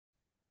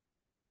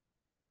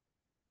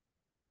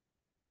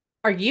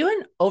Are you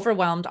an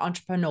overwhelmed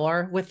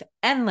entrepreneur with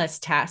endless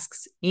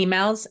tasks,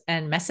 emails,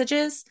 and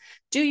messages?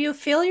 Do you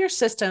feel your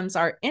systems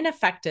are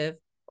ineffective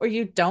or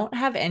you don't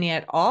have any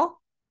at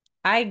all?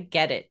 I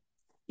get it.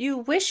 You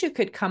wish you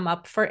could come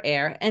up for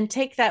air and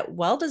take that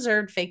well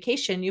deserved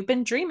vacation you've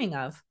been dreaming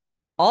of,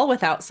 all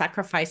without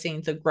sacrificing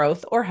the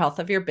growth or health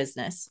of your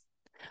business.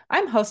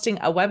 I'm hosting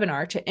a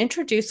webinar to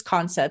introduce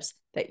concepts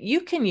that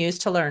you can use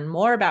to learn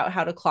more about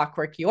how to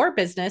clockwork your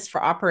business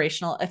for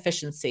operational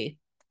efficiency.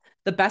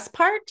 The best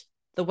part?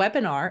 The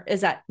webinar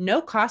is at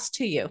no cost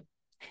to you.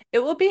 It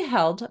will be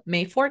held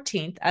May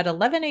 14th at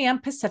 11 a.m.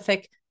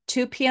 Pacific,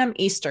 2 p.m.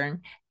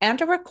 Eastern,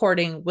 and a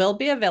recording will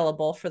be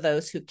available for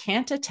those who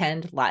can't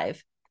attend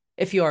live.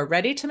 If you are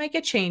ready to make a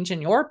change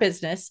in your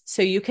business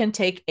so you can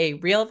take a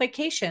real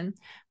vacation,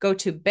 go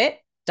to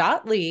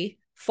bit.ly/May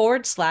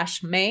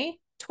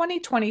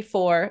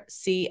 2024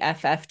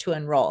 CFF to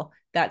enroll.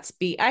 That's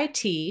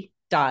bit.ly/May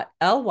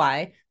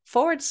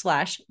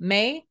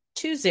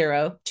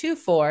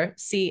 2024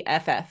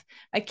 CFF.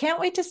 I can't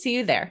wait to see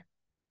you there.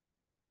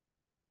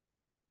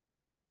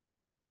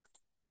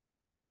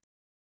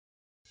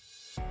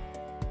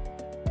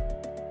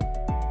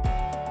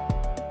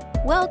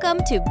 Welcome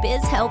to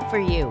Biz Help for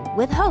You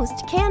with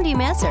host Candy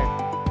Messer.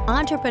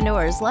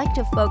 Entrepreneurs like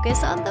to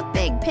focus on the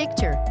big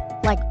picture,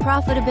 like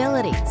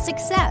profitability,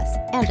 success,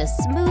 and a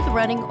smooth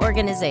running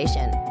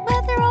organization.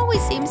 But there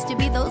always seems to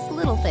be those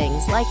little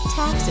things like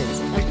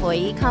taxes,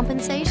 employee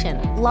compensation,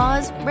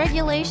 laws,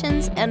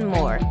 regulations, and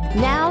more.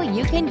 Now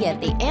you can get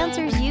the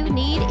answers you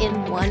need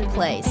in one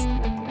place.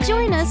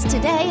 Join us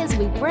today as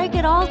we break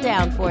it all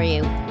down for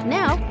you.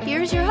 Now,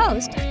 here's your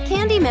host,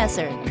 Candy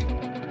Messer.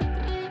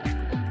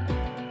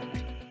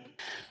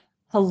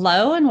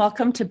 Hello and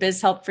welcome to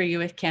Biz Help for You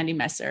with Candy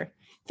Messer.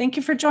 Thank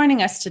you for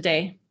joining us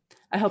today.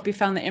 I hope you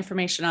found the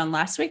information on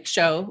last week's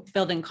show,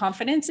 Building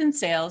Confidence in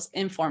Sales,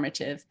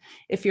 informative.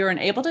 If you're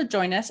unable to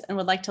join us and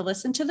would like to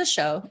listen to the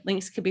show,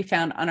 links can be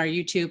found on our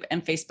YouTube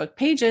and Facebook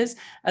pages,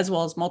 as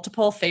well as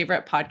multiple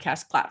favorite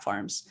podcast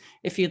platforms.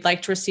 If you'd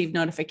like to receive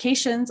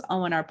notifications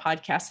on when our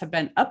podcasts have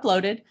been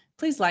uploaded,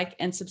 please like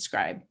and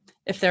subscribe.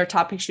 If there are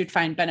topics you'd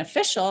find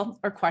beneficial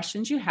or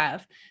questions you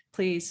have,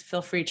 please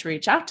feel free to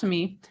reach out to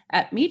me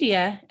at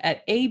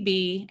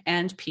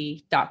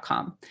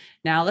media@abandp.com.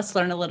 Now let's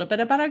learn a little bit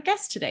about our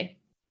guest today.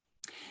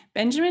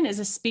 Benjamin is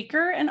a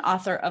speaker and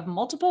author of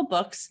multiple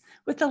books,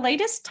 with the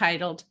latest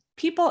titled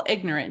People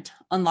Ignorant: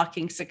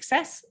 Unlocking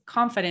Success,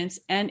 Confidence,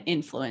 and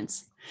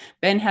Influence.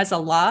 Ben has a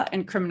law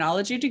and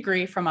criminology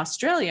degree from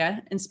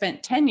Australia and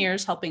spent 10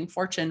 years helping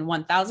Fortune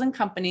 1000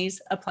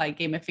 companies apply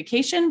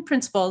gamification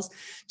principles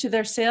to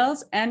their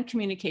sales and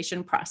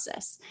communication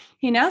process.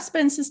 He now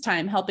spends his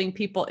time helping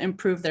people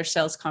improve their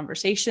sales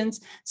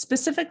conversations,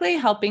 specifically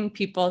helping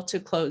people to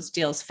close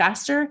deals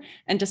faster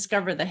and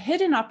discover the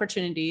hidden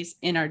opportunities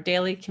in our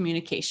daily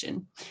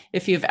communication.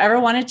 If you've ever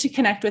wanted to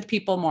connect with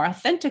people more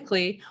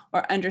authentically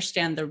or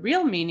understand the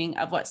real meaning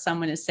of what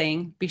someone is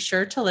saying, be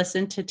sure to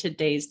listen to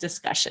today's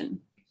discussion.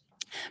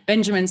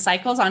 Benjamin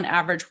cycles on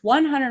average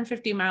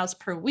 150 miles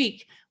per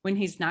week when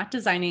he's not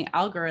designing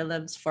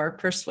algorithms for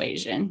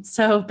persuasion.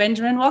 So,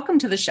 Benjamin, welcome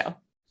to the show.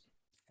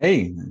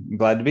 Hey, I'm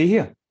glad to be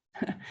here.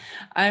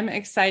 I'm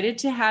excited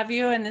to have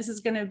you, and this is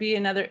going to be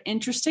another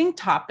interesting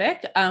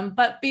topic.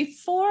 But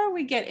before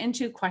we get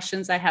into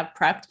questions I have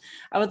prepped,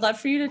 I would love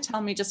for you to tell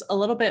me just a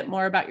little bit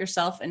more about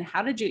yourself and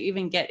how did you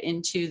even get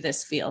into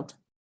this field?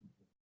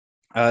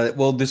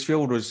 Well, this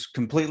field was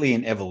completely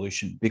in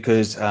evolution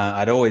because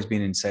I'd always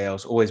been in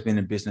sales, always been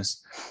in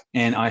business.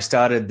 And I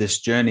started this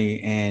journey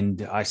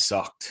and I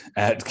sucked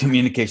at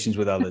communications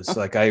with others.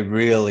 Like I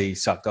really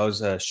sucked. I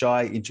was a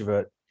shy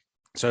introvert.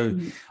 So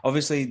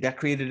obviously that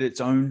created its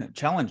own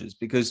challenges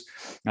because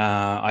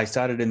I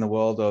started in the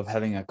world of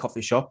having a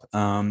coffee shop,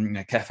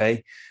 a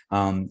cafe,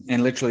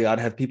 and literally I'd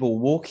have people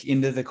walk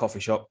into the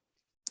coffee shop.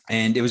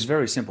 And it was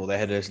very simple. They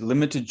had a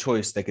limited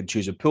choice. They could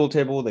choose a pool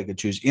table, they could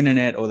choose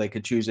internet, or they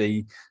could choose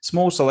a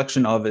small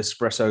selection of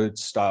espresso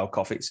style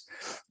coffees.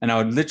 And I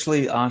would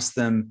literally ask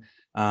them,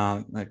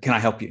 can I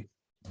help you?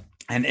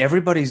 And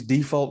everybody's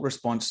default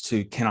response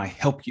to can I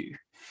help you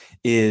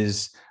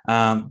is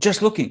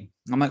just looking.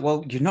 I'm like,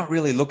 well, you're not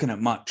really looking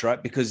at much,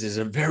 right? Because there's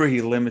a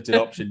very limited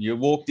option. You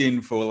walked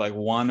in for like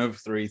one of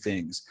three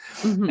things.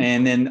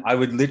 And then I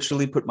would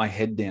literally put my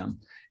head down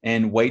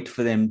and wait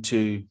for them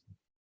to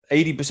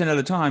 80% of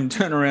the time,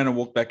 turn around and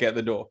walk back out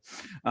the door.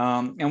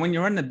 And when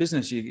you're in the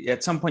business,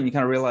 at some point you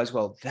kind of realize,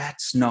 well,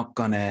 that's not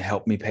going to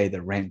help me pay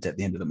the rent at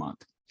the end of the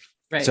month.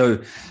 Right.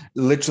 So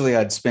literally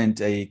I'd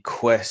spent a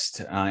quest,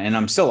 and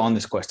I'm still on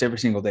this quest every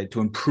single day to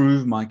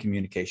improve my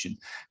communication,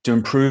 to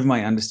improve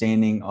my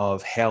understanding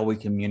of how we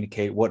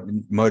communicate, what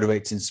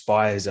motivates,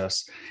 inspires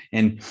us,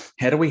 and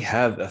how do we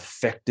have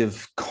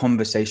effective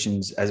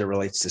conversations as it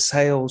relates to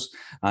sales,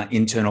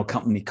 internal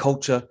company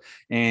culture.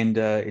 And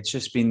it's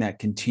just been that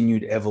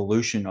continued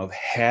evolution of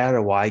how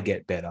do I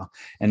get better?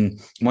 And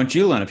once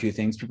you learn a few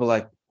things, people are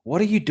like,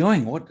 what are you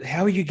doing?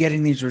 How are you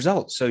getting these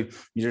results? So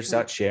you just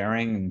start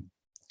sharing and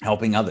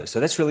helping others.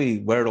 So that's really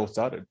where it all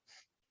started.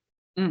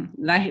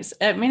 Nice.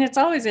 I mean, it's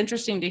always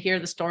interesting to hear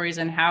the stories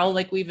and how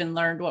like we've even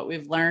learned what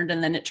we've learned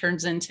and then it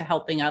turns into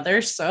helping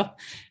others. So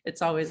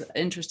it's always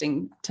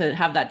interesting to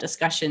have that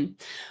discussion.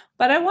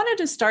 But I wanted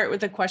to start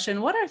with a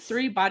question. What are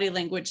 3 body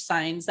language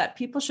signs that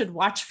people should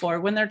watch for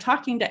when they're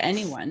talking to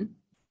anyone?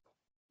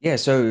 Yeah,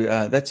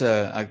 so that's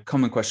a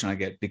common question I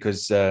get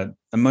because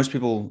most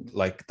people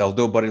like they'll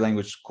do a body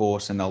language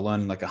course and they'll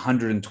learn like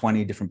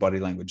 120 different body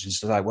languages.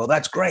 So like, well,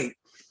 that's great,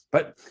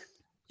 but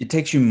it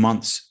takes you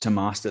months to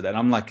master that.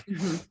 I'm like,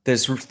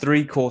 there's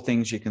 3 core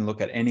things you can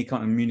look at any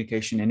kind of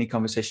communication, any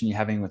conversation you're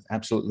having with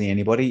absolutely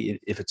anybody,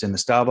 if it's in the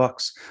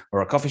Starbucks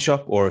or a coffee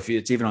shop, or if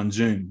it's even on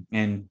Zoom.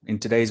 And in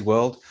today's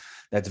world,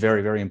 that's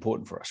very, very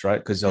important for us, right?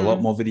 Because a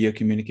lot more video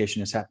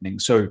communication is happening.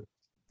 So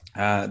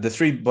the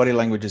 3 body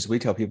languages we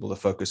tell people to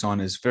focus on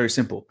is very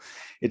simple.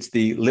 It's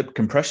the lip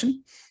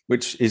compression,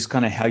 which is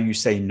kind of how you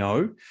say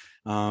no.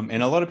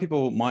 And a lot of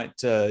people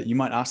you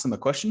might ask them a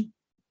question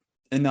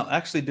and they'll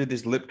actually do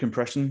this lip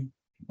compression,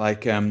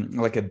 like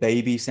a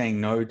baby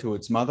saying no to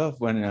its mother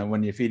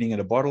when you're feeding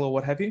it a bottle or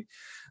what have you.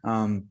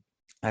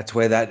 That's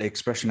where that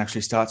expression actually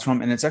starts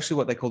from. And it's actually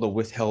what they call the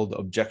withheld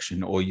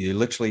objection, or you're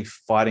literally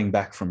fighting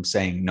back from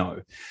saying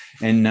no.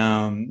 And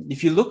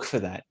if you look for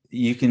that,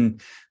 you can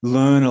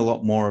learn a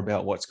lot more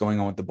about what's going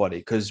on with the body,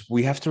 because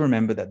we have to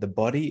remember that the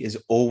body is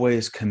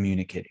always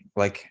communicating.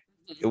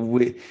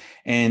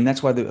 And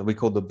that's why we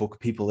call the book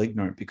People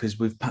Ignorant, because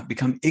we've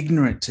become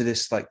ignorant to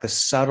this, like the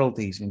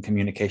subtleties in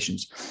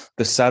communications,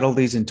 the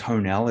subtleties in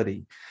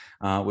tonality,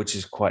 which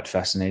is quite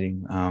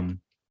fascinating.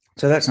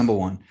 So that's number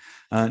 1.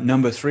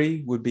 Number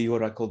 3 would be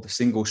what I call the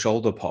single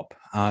shoulder pop.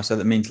 So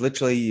that means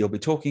literally you'll be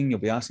talking, you'll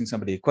be asking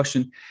somebody a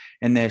question,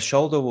 and their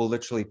shoulder will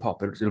literally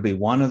pop. It'll be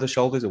one of the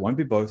shoulders, it won't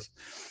be both.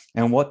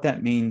 And what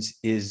that means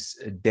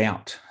is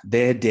doubt.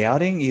 They're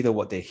doubting either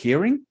what they're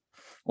hearing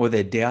or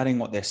they're doubting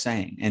what they're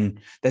saying. And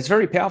that's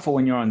very powerful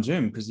when you're on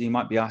Zoom, because you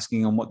might be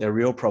asking them what their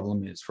real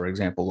problem is, for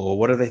example, or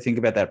what do they think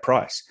about that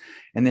price?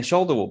 And their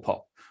shoulder will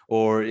pop.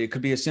 Or it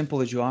could be as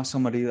simple as you ask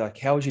somebody like,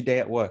 how was your day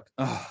at work?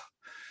 Oh,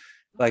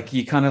 like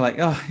you kind of like,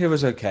 oh, it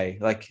was okay.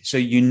 Like, so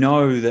you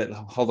know that,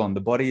 hold on, the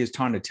body is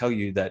trying to tell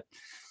you that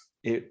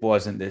it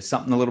wasn't, there's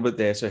something a little bit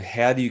there. So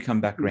how do you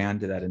come back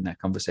around to that in that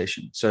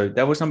conversation? So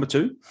that was number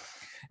 2.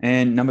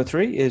 And number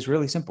 3 is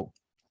really simple.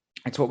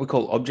 It's what we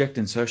call object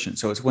insertion.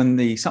 So it's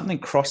when something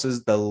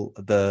crosses the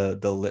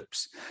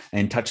lips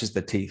and touches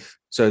the teeth.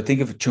 So think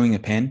of chewing a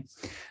pen,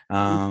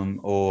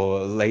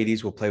 or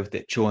ladies will play with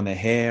it, chew on their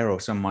hair, or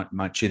some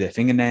might chew their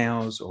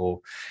fingernails,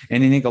 or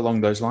anything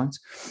along those lines.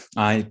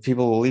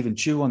 People will even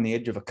chew on the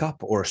edge of a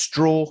cup or a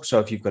straw. So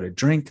if you've got a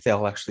drink,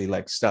 they'll actually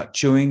like start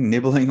chewing,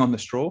 nibbling on the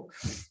straw.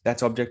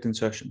 That's object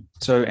insertion.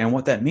 So, and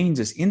what that means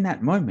is in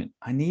that moment,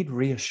 I need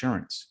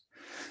reassurance.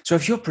 So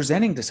if you're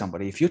presenting to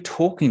somebody, if you're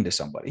talking to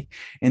somebody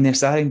and they're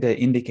starting to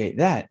indicate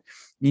that,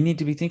 you need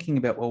to be thinking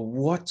about, well,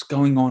 what's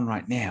going on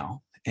right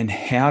now and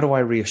how do I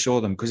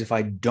reassure them? Because if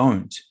I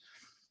don't,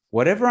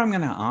 whatever I'm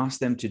going to ask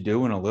them to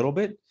do in a little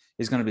bit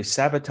is going to be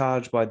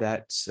sabotaged by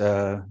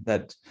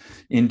that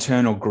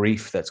internal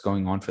grief that's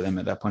going on for them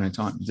at that point in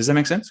time. Does that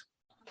make sense?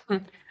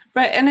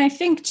 Right. And I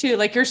think too,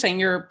 like you're saying,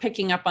 you're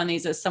picking up on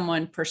these as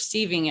someone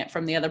perceiving it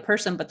from the other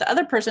person, but the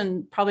other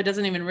person probably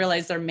doesn't even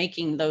realize they're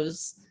making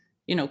those,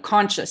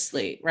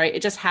 consciously, right?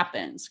 It just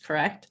happens,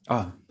 correct?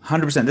 Oh,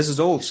 100%. This is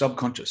all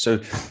subconscious. So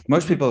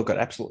most people have got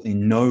absolutely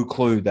no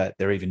clue that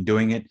they're even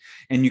doing it,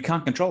 and you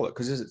can't control it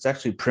because it's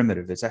actually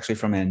primitive. It's actually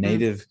from our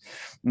native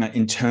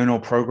internal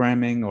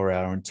programming or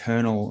our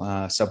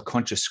internal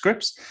subconscious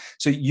scripts.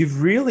 So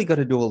you've really got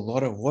to do a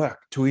lot of work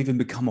to even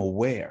become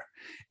aware.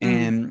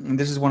 And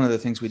this is one of the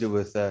things we do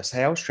with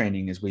sales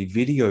training is we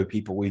video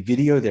people, we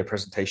video their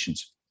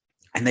presentations.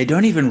 And they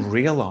don't even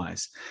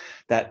realize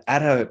that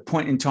at a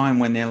point in time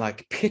when they're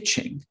like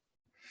pitching,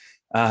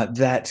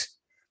 that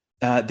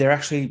they're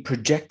actually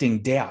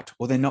projecting doubt,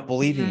 or they're not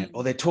believing it,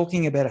 or they're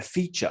talking about a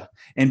feature.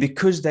 And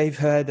because they've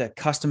heard a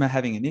customer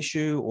having an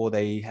issue, or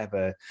they have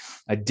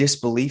a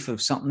disbelief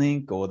of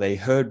something, or they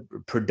heard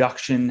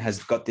production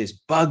has got this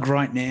bug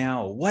right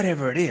now, or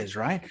whatever it is,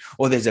 right?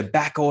 Or there's a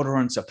back order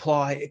on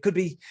supply. It could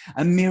be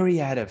a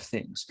myriad of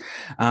things.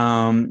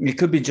 It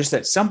could be just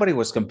that somebody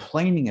was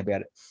complaining about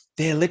it.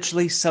 They're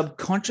literally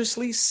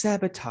subconsciously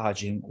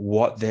sabotaging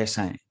what they're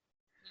saying.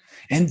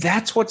 And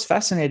that's what's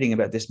fascinating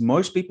about this.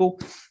 Most people,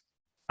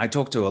 I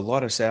talk to a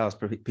lot of sales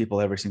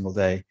people every single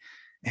day,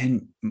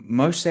 and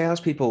most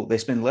salespeople, they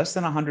spend less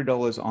than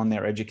 $100 on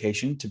their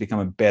education to become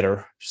a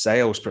better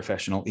sales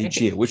professional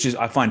each year, which is,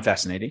 I find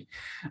fascinating.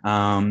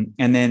 And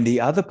then the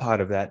other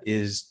part of that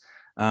is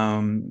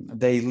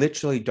they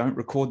literally don't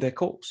record their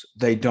calls.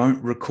 They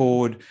don't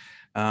record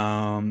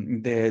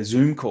their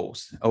Zoom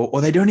calls,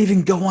 or they don't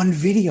even go on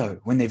video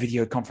when they're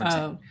video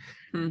conferencing.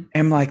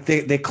 And like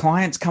their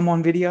clients come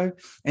on video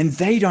and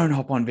they don't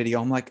hop on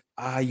video. I'm like,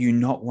 are you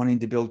not wanting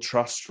to build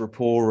trust,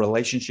 rapport,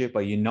 relationship?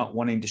 Are you not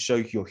wanting to show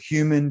you're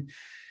human?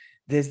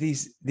 There's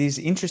these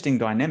interesting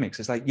dynamics.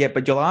 It's like, yeah,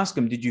 but you'll ask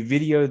them, did you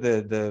video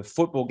the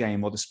football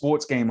game or the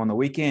sports game on the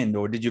weekend?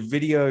 Or did you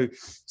video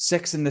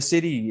Sex in the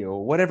City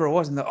or whatever it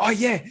was? And oh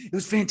yeah, it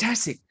was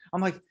fantastic.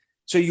 I'm like,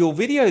 so you'll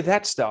video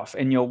that stuff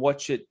and you'll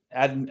watch it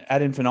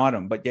ad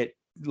infinitum, but yet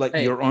like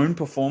Right. your own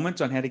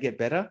performance on how to get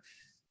better.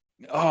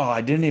 Oh,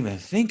 I didn't even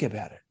think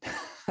about it.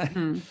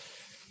 Hmm.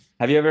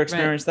 Have you ever Right.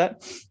 experienced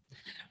that?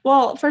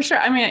 Well, for sure.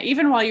 I mean,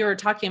 even while you were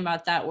talking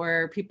about that,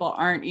 where people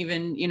aren't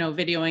even,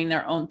 videoing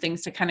their own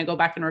things to kind of go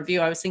back and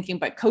review, I was thinking,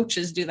 but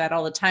coaches do that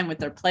all the time with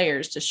their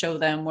players to show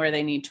them where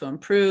they need to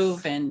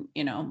improve and,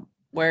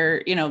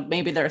 where,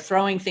 maybe they're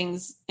throwing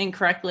things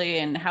incorrectly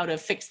and how to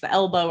fix the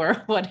elbow or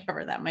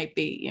whatever that might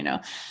be.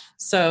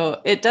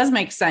 So it does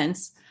make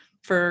sense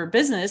for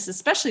business,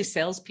 especially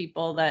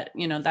salespeople, that,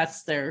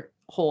 that's their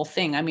whole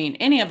thing. I mean,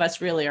 any of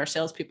us really are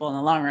salespeople in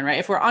the long run, right?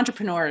 If we're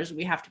entrepreneurs,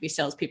 we have to be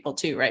salespeople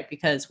too, right?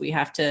 Because we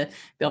have to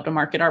be able to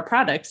market our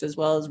products as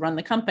well as run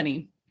the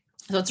company.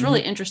 So it's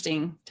really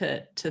interesting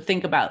to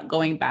think about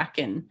going back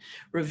and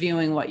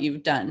reviewing what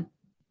you've done.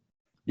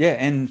 Yeah.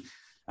 And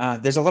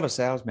there's a lot of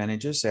sales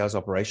managers, sales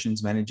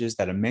operations managers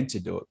that are meant to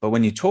do it. But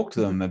when you talk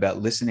to them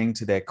about listening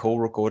to their call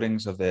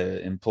recordings of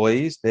their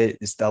employees,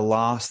 it's the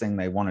last thing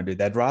they want to do.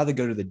 They'd rather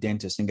go to the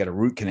dentist and get a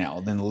root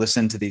canal than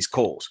listen to these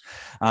calls.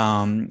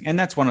 And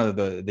that's one of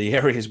the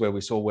areas where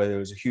we saw where there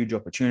was a huge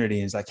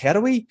opportunity is like, how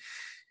do we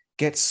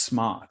get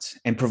smart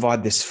and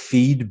provide this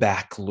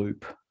feedback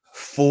loop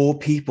for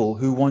people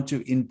who want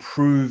to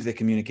improve their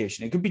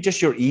communication? It could be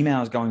just your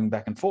emails going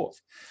back and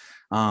forth.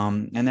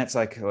 And that's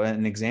like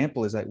an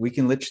example is like we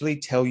can literally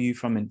tell you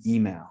from an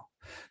email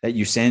that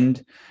you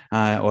send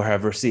or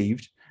have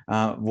received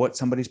what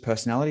somebody's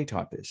personality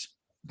type is.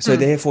 So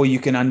therefore you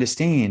can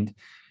understand,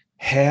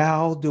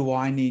 how do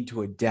I need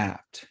to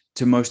adapt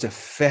to most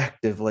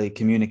effectively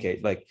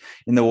communicate? Like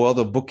in the world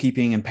of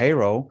bookkeeping and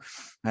payroll,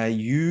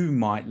 you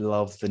might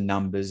love the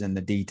numbers and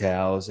the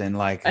details and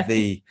like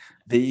the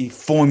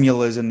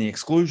formulas and the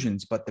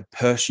exclusions, but the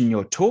person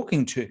you're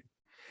talking to,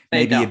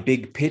 maybe a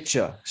big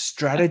picture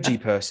strategy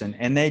person,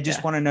 and they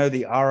just want to know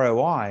the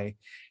ROI.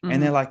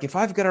 And they're like, if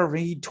I've got to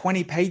read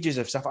 20 pages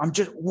of stuff,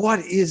 what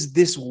is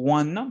this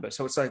one number?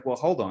 So it's like, well,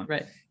 hold on.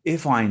 Right.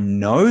 If I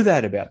know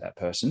that about that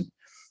person,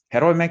 how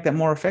do I make that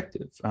more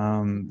effective?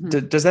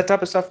 Does that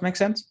type of stuff make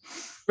sense?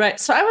 Right.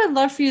 So I would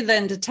love for you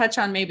then to touch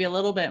on maybe a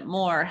little bit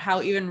more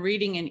how even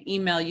reading an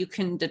email, you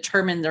can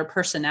determine their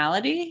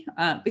personality,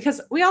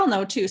 because we all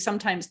know too,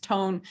 sometimes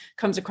tone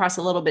comes across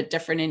a little bit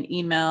different in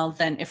email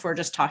than if we're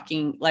just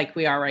talking like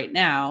we are right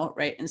now.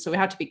 Right. And so we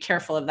have to be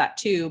careful of that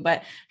too.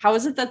 But how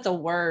is it that the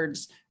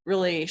words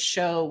really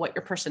show what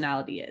your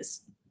personality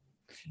is?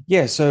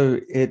 Yeah, so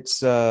it's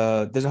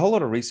there's a whole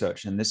lot of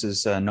research, and this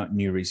is not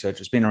new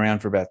research. It's been around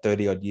for about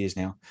 30 odd years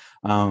now.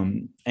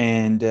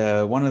 And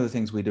one of the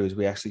things we do is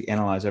we actually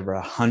analyze over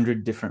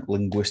 100 different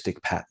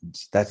linguistic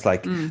patterns. That's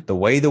like the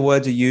way the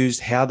words are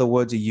used, how the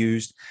words are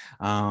used,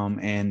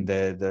 and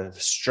the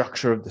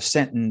structure of the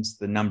sentence,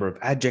 the number of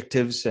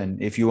adjectives.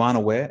 And if you aren't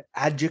aware,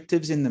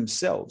 adjectives in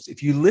themselves,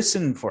 if you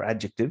listen for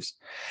adjectives,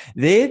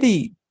 they're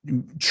the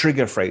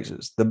trigger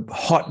phrases, the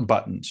hot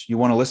buttons you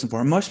want to listen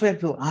for. And most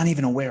people aren't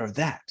even aware of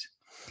that.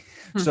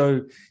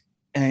 So,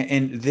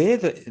 and they're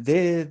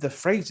the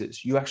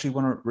phrases you actually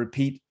want to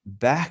repeat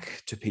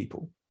back to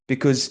people,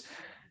 because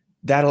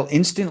that'll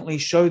instantly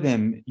show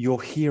them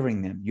you're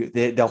hearing them.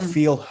 They'll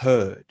feel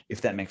heard, if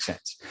that makes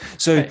sense.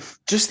 So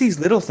just these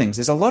little things,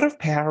 there's a lot of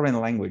power in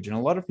language, and a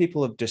lot of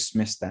people have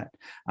dismissed that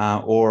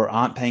or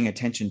aren't paying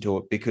attention to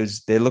it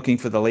because they're looking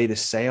for the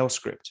latest sales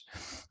script.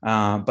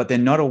 But they're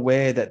not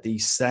aware that the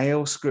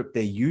sales script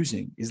they're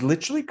using is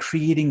literally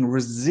creating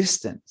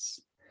resistance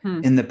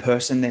in the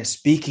person they're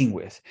speaking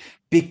with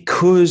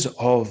because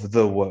of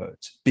the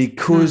words,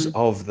 because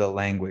of the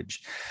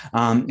language.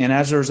 And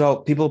as a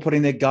result, people are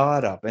putting their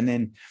guard up. And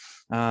then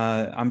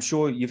I'm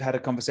sure you've had a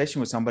conversation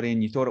with somebody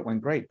and you thought it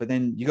went great, but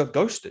then you got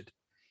ghosted.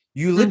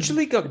 You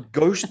literally got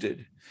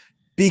ghosted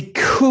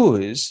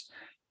because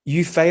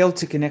you failed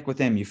to connect with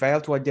them. You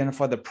failed to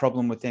identify the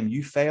problem with them.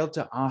 You failed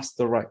to ask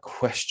the right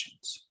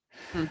questions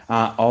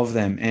of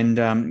them.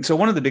 And so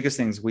one of the biggest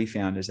things we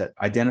found is that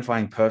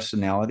identifying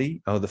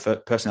personality or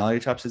the personality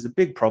types is a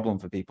big problem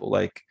for people.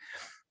 Like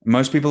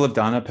most people have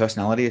done a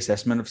personality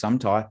assessment of some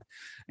type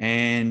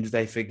and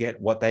they forget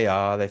what they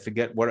are. They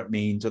forget what it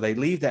means, or they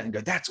leave that and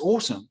go, that's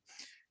awesome.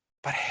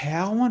 But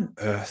how on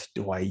earth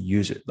do I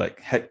use it?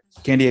 Like,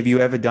 Candy, have you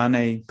ever done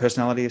a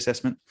personality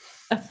assessment?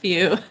 A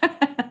few.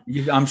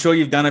 I'm sure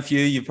you've done a few.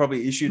 You've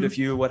probably issued a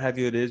few, what have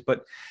you it is.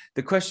 But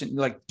the question,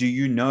 like, do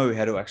you know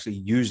how to actually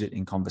use it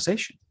in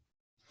conversation?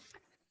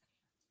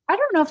 I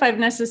don't know if I've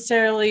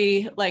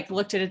necessarily like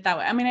looked at it that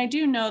way. I mean, I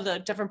do know the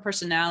different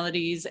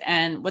personalities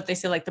and what they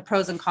say, like the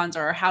pros and cons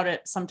are, or how to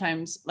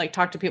sometimes like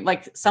talk to people.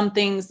 Like some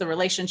things, the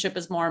relationship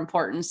is more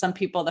important. Some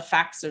people, the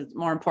facts are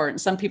more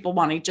important. Some people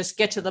want to just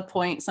get to the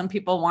point. Some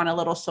people want a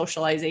little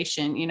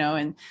socialization,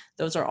 and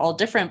those are all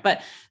different.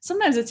 But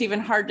sometimes it's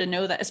even hard to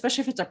know that,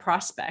 especially if it's a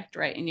prospect,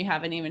 right? And you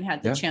haven't even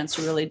had the chance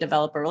to really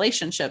develop a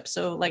relationship.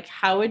 So like,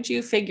 how would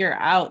you figure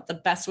out the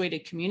best way to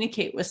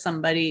communicate with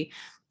somebody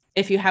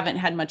if you haven't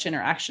had much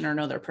interaction or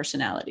know their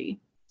personality?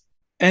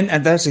 And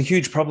that's a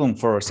huge problem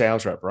for a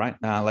sales rep, right?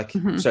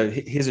 Mhm. So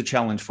here's a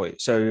challenge for you.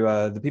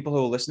 So the people who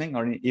are listening,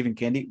 or even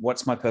Candy,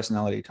 what's my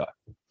personality type?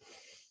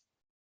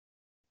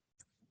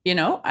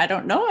 I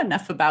don't know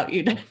enough about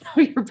you to know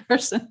your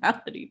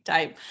personality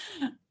type.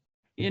 I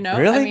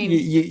Really? You, mean,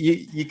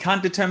 you, you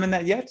can't determine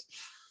that yet?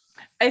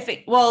 I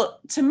think, well,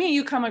 to me,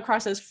 you come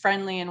across as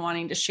friendly and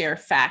wanting to share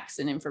facts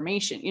and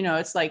information.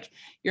 It's like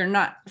you're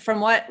not,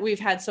 from what we've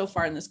had so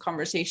far in this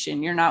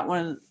conversation, you're not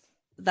one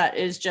that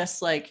is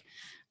just like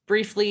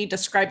briefly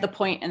describe the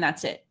point and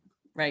that's it.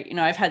 Right.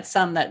 I've had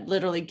some that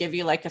literally give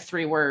you like a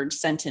 3-word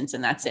sentence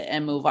and that's it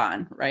and move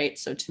on. Right.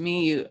 So to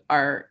me,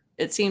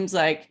 it seems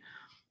like,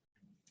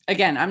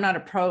 again, I'm not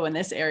a pro in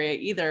this area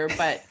either,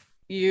 but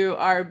you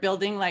are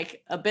building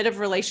like a bit of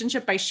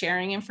relationship by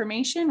sharing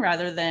information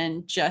rather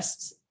than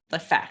just the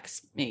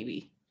facts,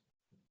 maybe.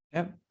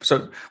 Yeah.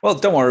 So, well,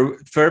 don't worry.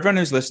 For everyone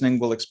who's listening,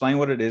 we'll explain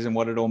what it is and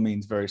what it all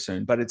means very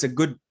soon. But it's a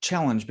good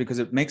challenge because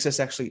it makes us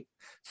actually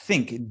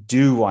think,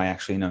 do I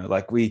actually know?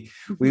 Like we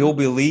all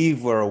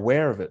believe we're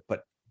aware of it,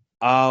 but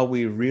are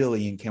we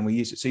really, and can we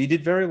use it? So you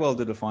did very well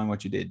to define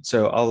what you did.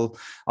 So I'll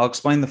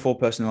explain the 4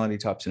 personality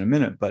types in a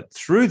minute. But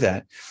through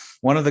that,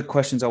 one of the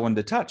questions I wanted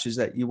to touch is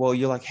that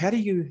you're like, how do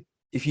you,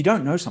 if you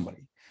don't know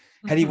somebody,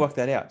 how do you work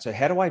that out? So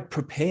how do I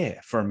prepare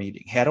for a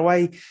meeting? How do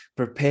I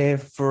prepare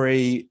for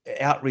a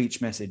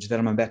outreach message that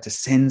I'm about to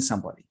send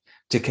somebody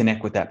to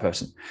connect with that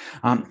person?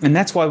 And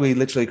that's why we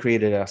literally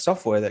created our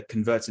software that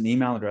converts an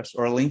email address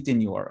or a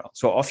LinkedIn URL.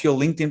 So off your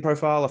LinkedIn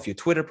profile, off your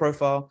Twitter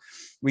profile,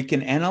 we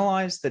can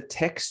analyze the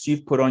text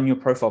you've put on your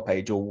profile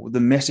page or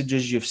the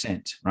messages you've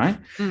sent, right?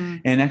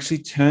 And actually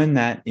turn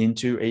that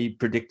into a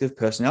predictive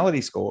personality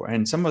score.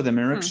 And some of them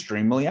are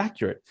extremely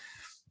accurate.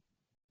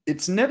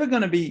 It's never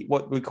going to be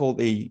what we call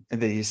the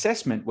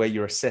assessment where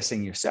you're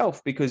assessing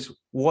yourself, because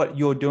what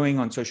you're doing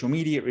on social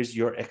media is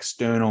your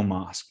external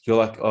mask.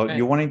 You're like,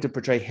 you're wanting to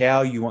portray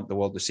how you want the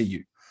world to see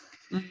you.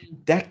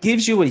 That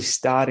gives you a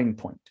starting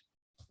point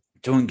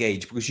to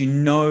engage, because you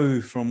know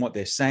from what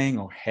they're saying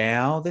or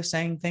how they're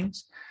saying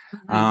things,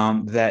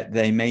 that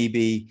they may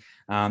be,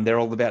 they're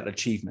all about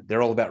achievement.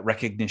 They're all about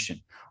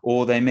recognition.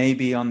 Or they may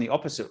be on the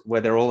opposite, where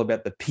they're all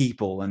about the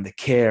people and the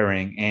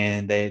caring,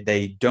 and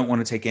they don't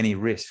want to take any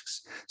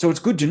risks. So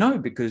it's good to know,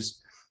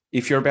 because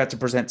if you're about to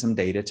present some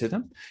data to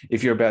them,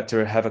 if you're about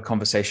to have a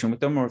conversation with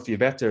them, or if you're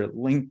about to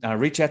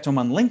reach out to them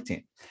on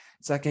LinkedIn,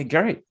 it's like, okay,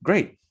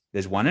 great.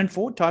 There's 1 in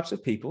 4 types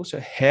of people. So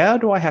how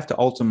do I have to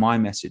alter my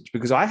message?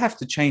 Because I have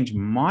to change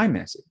my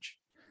message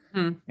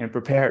and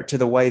prepare it to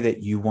the way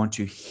that you want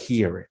to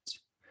hear it.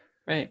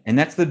 Right. And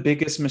that's the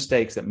biggest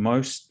mistakes that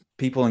most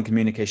people in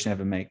communication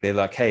ever make. They're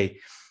like, hey,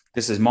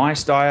 this is my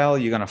style.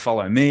 You're going to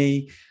follow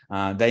me.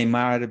 They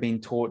might have been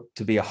taught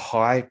to be a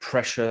high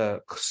pressure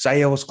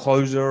sales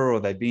closer, or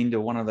they've been to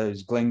one of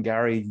those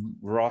Glengarry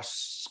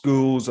Ross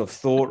schools of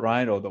thought,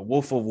 right? Or the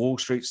Wolf of Wall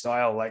Street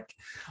style. Like,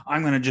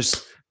 I'm going to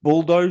just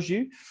bulldoze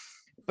you.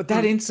 But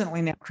that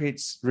instantly now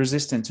creates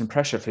resistance and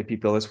pressure for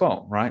people as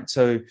well, right?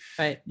 So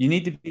you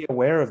need to be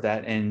aware of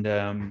that.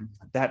 And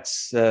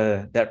that's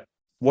that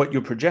what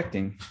you're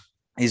projecting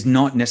is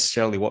not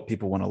necessarily what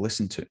people want to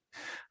listen to.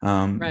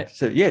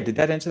 So yeah, did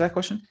that answer that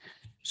question?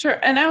 Sure.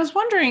 And I was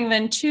wondering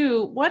then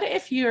too, what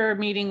if you're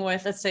meeting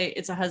with, let's say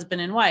it's a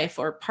husband and wife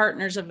or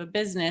partners of a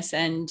business,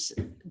 and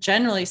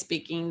generally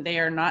speaking, they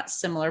are not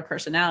similar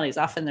personalities.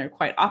 Often they're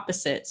quite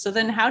opposite. So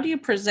then how do you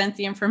present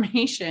the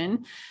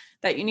information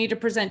that you need to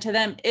present to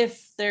them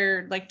if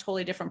they're like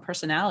totally different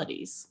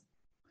personalities?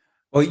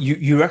 Well,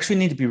 you actually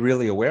need to be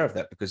really aware of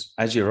that, because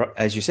as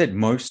you said,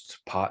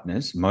 most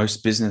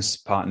business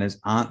partners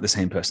aren't the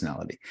same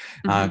personality,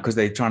 because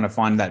they're trying to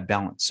find that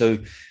balance. So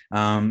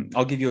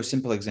I'll give you a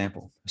simple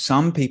example.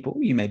 Some people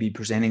you may be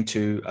presenting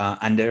to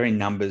and they're in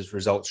numbers,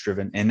 results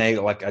driven, and they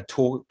like a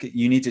talk.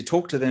 You need to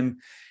talk to them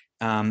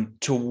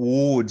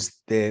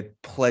towards their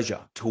pleasure,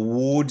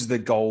 towards the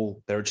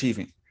goal they're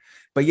achieving.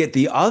 But yet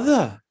the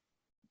other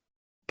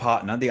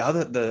partner, the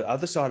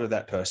other side of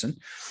that person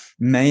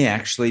may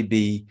actually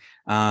be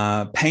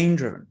pain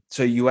driven.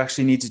 So you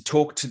actually need to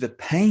talk to the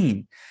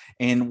pain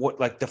and what,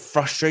 like the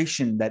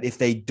frustration that if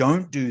they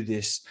don't do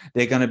this,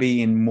 they're going to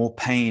be in more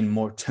pain,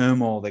 more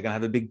turmoil. They're going to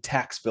have a big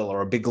tax bill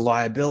or a big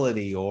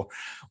liability or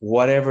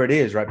whatever it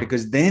is, right?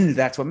 Because then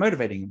that's what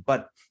motivating them.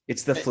 But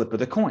it's the flip of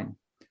the coin,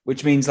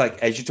 which means like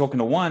as you're talking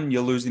to one,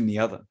 you're losing the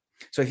other.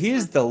 So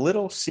here's the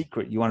little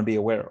secret you want to be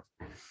aware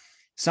of.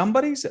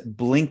 Somebody's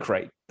blink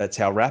rate, that's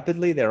how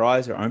rapidly their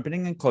eyes are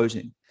opening and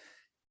closing,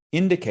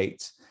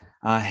 indicates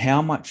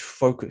how much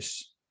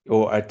focus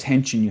or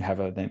attention you have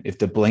of them. If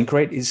the blink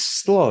rate is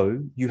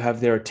slow, you have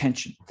their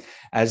attention.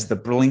 As the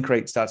blink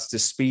rate starts to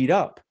speed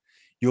up,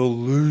 you're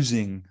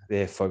losing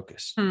their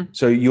focus.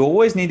 So you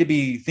always need to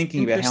be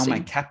thinking about how am I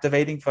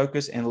captivating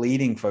focus and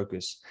leading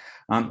focus.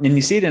 And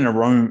you see it in a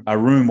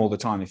room all the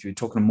time. If you're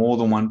talking to more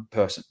than one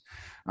person,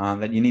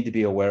 that you need to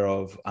be aware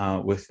of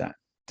with that.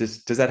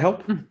 Does that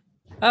help?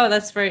 Oh,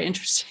 that's very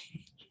interesting,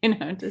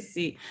 to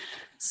see.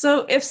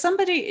 So if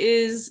somebody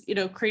is,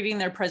 creating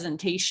their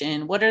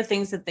presentation, what are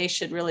things that they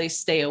should really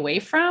stay away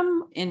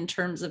from in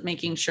terms of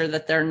making sure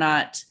that they're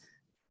not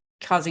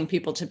causing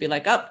people to be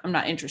like, oh, I'm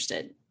not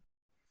interested?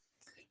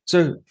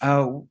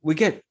 So we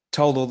get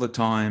told all the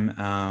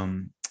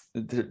time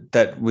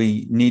that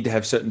we need to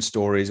have certain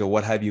stories or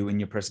what have you in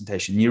your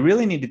presentation. You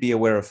really need to be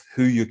aware of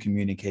who you're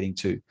communicating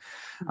to.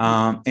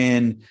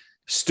 And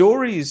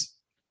stories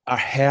are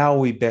how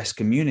we best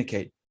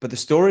communicate, but the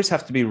stories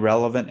have to be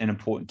relevant and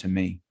important to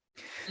me.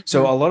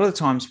 So a lot of the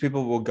times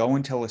people will go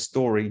and tell a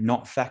story,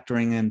 not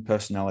factoring in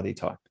personality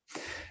type.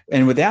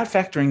 And without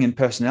factoring in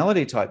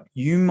personality type,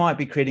 you might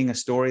be creating a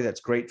story that's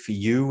great for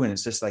you. And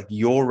it's just like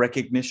your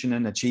recognition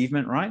and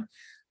achievement, right?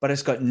 But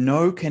it's got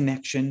no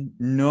connection,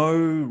 no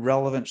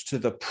relevance to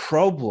the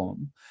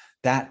problem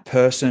that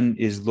person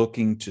is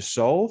looking to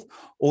solve,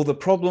 or the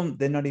problem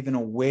they're not even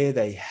aware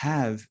they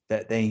have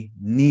that they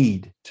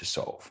need to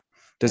solve.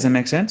 Does that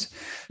make sense?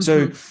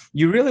 So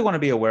you really want to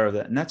be aware of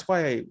that. And that's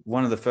why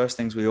one of the first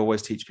things we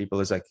always teach people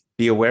is like,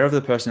 be aware of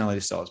the personality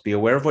styles, be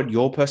aware of what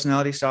your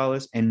personality style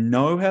is, and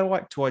know how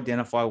to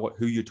identify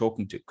who you're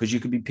talking to. Because you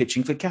could be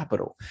pitching for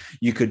capital.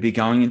 You could be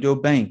going into a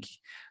bank.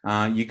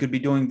 You could be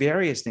doing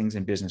various things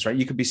in business, right?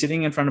 You could be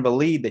sitting in front of a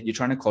lead that you're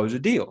trying to close a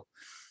deal.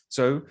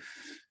 So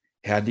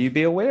how do you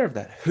be aware of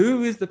that?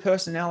 Who is the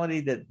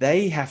personality that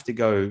they have to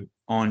go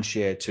on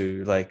share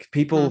to? Like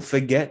people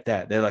forget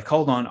that. They're like,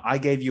 hold on, I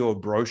gave you a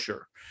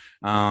brochure.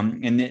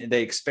 And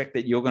they expect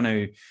that you're going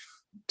to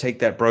take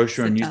that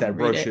brochure and use that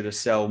brochure to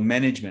sell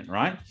management,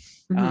 right?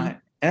 And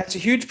that's a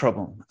huge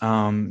problem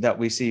that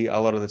we see a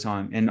lot of the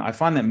time. And I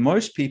find that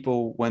most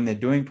people, when they're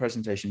doing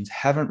presentations,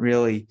 haven't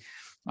really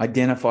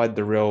identified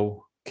the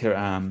real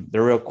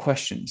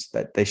questions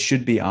that they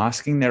should be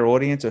asking their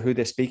audience or who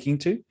they're speaking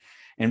to,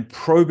 and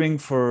probing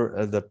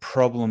for the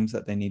problems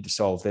that they need to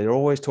solve. They're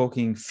always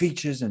talking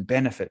features and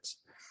benefits.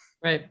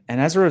 Right. And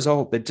as a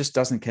result, it just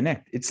doesn't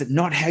connect. It's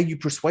not how you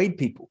persuade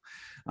people.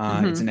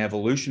 It's an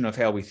evolution of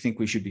how we think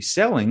we should be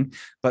selling,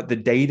 but the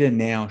data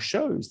now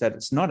shows that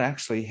it's not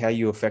actually how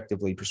you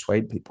effectively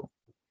persuade people.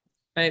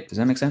 Right. Does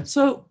that make sense?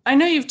 So I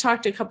know you've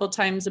talked a couple of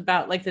times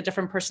about like the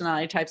different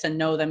personality types and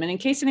know them. And in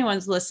case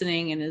anyone's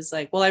listening and is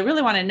like, well, I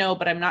really want to know,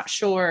 but I'm not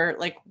sure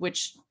like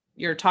which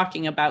you're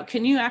talking about.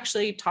 Can you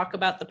actually talk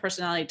about the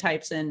personality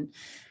types and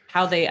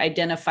how they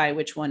identify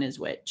which one is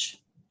which?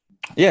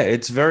 Yeah,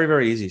 it's very,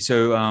 very easy.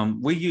 So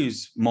we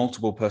use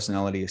multiple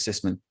personality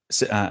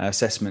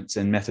assessments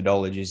and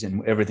methodologies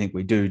in everything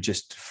we do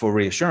just for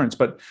reassurance.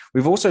 But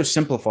we've also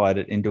simplified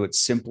it into its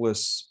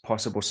simplest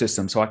possible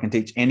system. So I can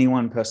teach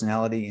anyone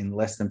personality in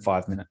less than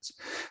 5 minutes.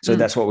 So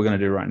that's what we're going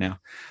to do right now.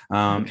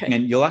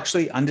 And you'll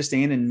actually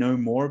understand and know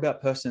more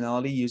about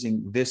personality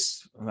using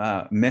this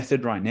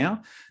method right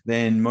now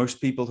than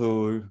most people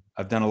who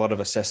have done a lot of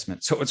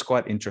assessments. So it's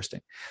quite interesting.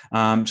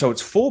 So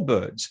it's 4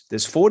 birds.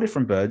 There's 4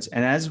 different birds.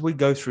 And as we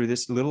go through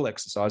this little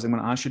exercise, I'm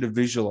going to ask you to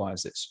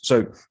visualize this.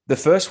 So the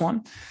first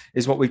one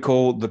is what we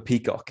call the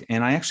peacock.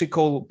 And I actually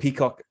call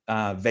peacock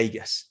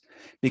Vegas,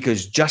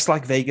 because just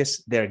like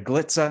Vegas, they're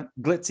glitzy,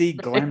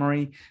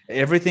 glamoury.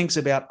 Everything's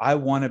about, I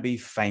want to be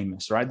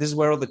famous, right? This is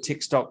where all the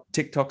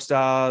TikTok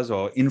stars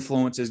or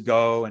influencers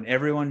go, and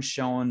everyone's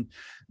showing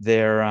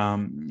their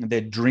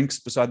drinks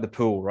beside the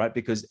pool, right?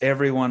 Because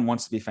everyone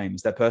wants to be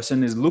famous. That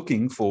person is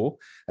looking for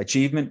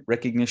achievement,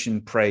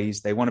 recognition,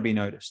 praise. They want to be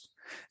noticed.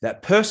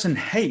 That person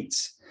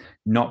hates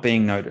not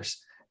being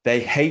noticed. They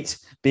hate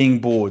being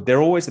bored.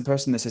 They're always the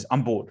person that says,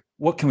 I'm bored.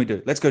 What can we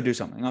do? Let's go do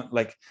something.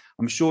 Like,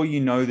 I'm sure you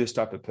know this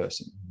type of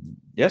person.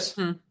 Yes?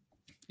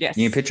 Yes.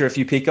 Can you picture a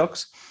few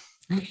peacocks?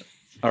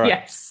 All right.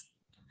 Yes.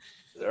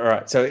 All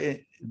right. So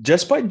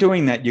just by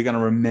doing that, you're going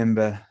to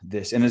remember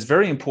this. And it's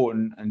very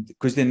important, and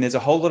because then there's a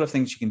whole lot of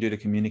things you can do to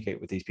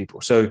communicate with these people.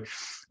 So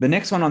the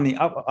next one on the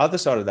other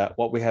side of that,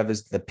 what we have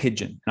is the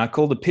pigeon. And I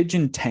call the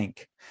pigeon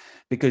tank.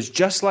 Because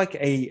just like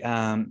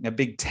a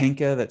big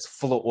tanker that's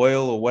full of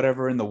oil or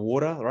whatever in the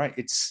water, right?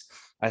 It's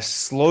a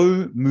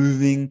slow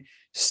moving,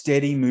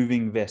 steady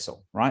moving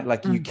vessel, right?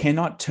 Like you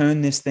cannot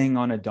turn this thing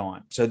on a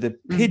dime. So the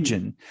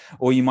pigeon,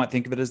 or you might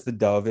think of it as the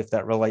dove, if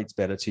that relates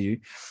better to you,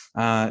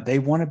 they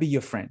want to be your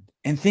friend.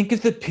 And think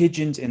of the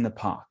pigeons in the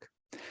park.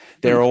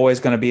 They're always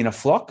going to be in a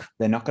flock.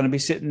 They're not going to be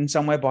sitting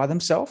somewhere by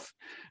themselves.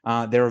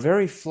 They're a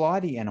very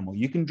flighty animal.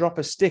 You can drop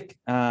a stick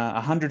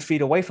 100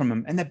 feet away from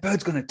them and that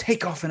bird's going to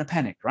take off in a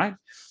panic, right?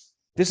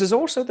 This is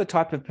also the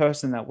type of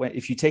person that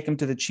if you take them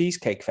to the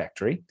Cheesecake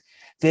Factory,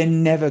 they're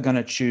never going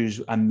to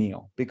choose a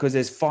meal because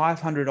there's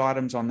 500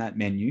 items on that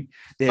menu.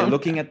 They're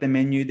looking at the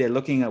menu. They're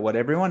looking at what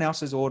everyone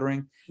else is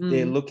ordering.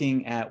 They're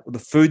looking at the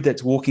food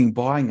that's walking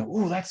by and go,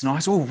 oh, that's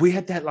nice. Oh, we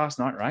had that last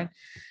night, right?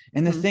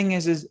 And the thing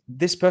is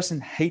this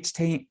person hates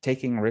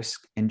taking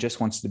risk and just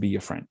wants to be your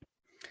friend.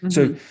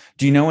 So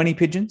do you know any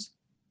pigeons?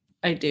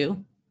 I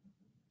do.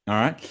 All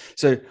right.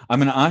 So I'm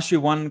going to ask you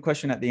one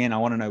question at the end. I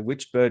want to know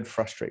which bird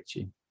frustrates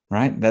you,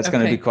 right? That's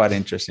going to be quite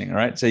interesting. All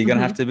right. So you're going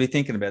to have to be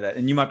thinking about that.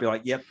 And you might be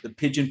like, yep, the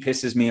pigeon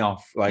pisses me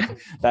off. Like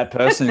that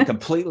person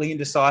completely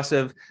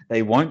indecisive.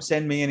 They won't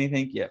send me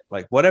anything. Yep.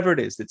 Like whatever it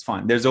is, it's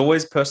fine. There's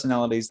always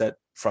personalities that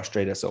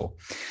frustrate us all.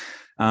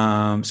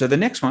 So the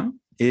next one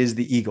is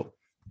the eagle.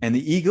 And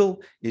the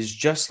eagle is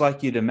just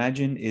like you'd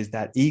imagine, is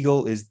that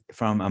eagle is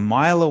from a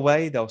mile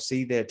away. They'll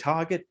see their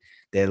target.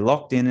 They're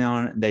locked in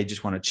on it. They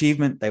just want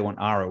achievement. They want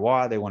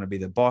ROI. They want to be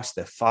the boss.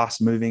 They're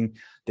fast moving.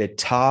 They're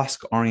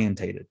task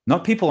orientated,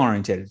 not people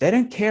orientated. They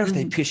don't care if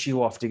they piss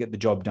you off to get the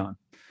job done.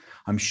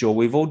 I'm sure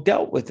we've all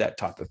dealt with that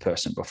type of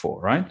person before,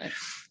 right?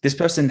 This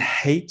person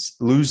hates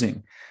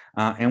losing.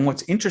 And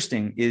what's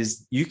interesting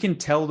is you can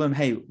tell them,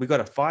 hey, we got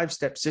a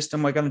 5-step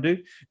system we're going to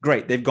do.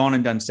 Great. They've gone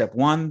and done step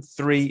 1,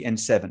 3, and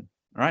 7.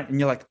 Right. And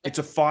you're like, it's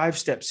a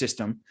 5-step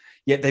system,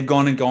 yet they've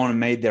gone and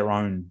made their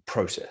own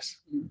process.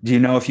 Do you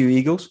know a few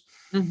eagles?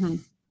 Mm-hmm.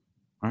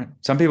 Right.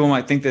 Some people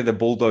might think they're the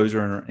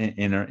bulldozer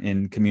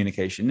in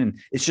communication, and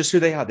it's just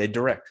who they are. They're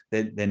direct.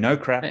 They're no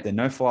crap. Right. They're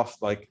no fluff.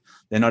 Like,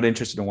 they're not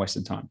interested in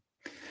wasting time.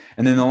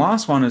 And then the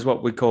last one is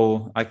what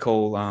I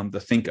call the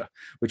thinker,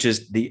 which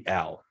is the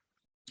owl.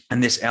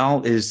 And this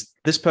owl is,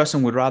 this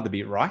person would rather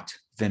be right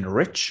than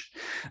rich.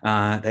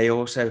 They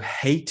also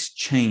hate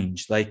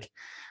change. Like,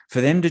 for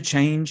them to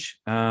change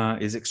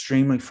is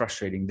extremely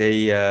frustrating.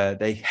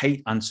 They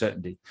hate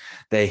uncertainty.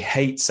 They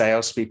hate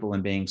salespeople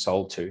and being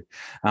sold to.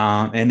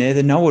 And they're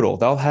the know-it-all.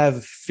 They'll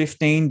have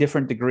 15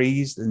 different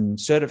degrees and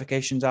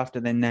certifications after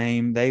their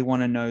name. They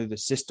want to know the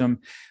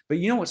system. But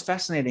you know what's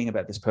fascinating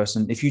about this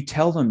person? If you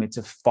tell them it's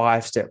a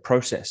 5-step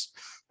process,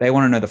 they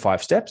want to know the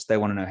 5 steps. They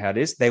want to know how it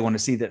is. They want to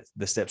see that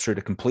the steps through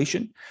to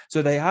completion.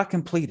 So they are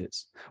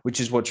completers,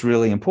 which is what's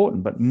really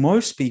important. But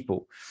most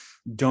people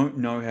don't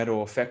know how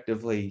to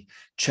effectively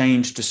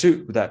change to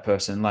suit with that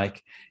person.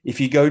 Like, if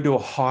you go to a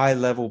high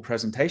level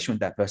presentation with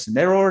that person,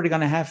 they're already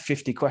going to have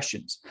 50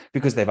 questions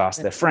because they've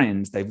asked their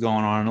friends, they've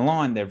gone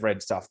online, they've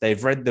read stuff,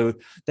 they've read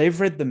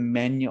the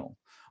manual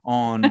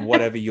on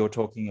whatever you're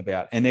talking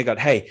about. And they got,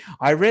 hey,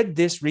 I read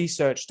this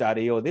research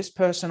study, or this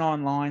person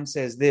online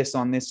says this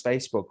on this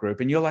Facebook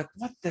group. And you're like,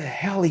 what the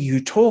hell are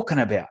you talking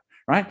about?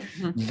 Right.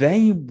 Mm-hmm.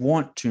 They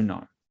want to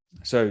know.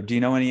 So do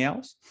you know any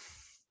else?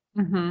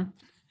 Mm-hmm.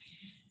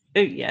 Oh,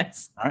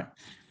 yes. All right.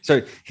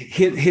 So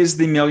here's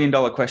the $1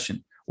 million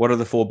question. What are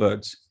the 4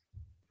 birds?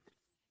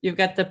 You've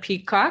got the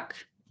peacock,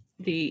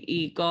 the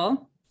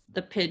eagle,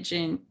 the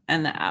pigeon,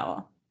 and the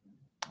owl.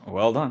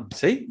 Well done.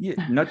 See,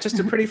 not just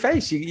a pretty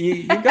face.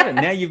 You got it.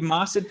 Now you've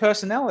mastered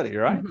personality,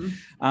 right?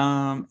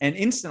 Mm-hmm. And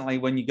instantly,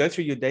 when you go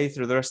through your day,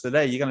 through the rest of the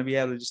day, you're going to be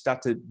able to just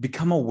start to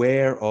become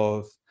aware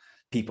of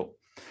people.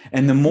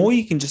 And the more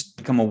you can just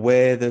become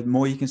aware, the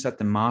more you can start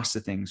to master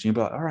things. You'll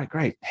be like, all right,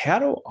 great. How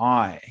do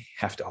I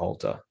have to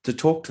alter to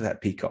talk to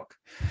that peacock?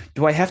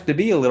 Do I have to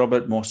be a little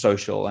bit more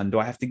social? And do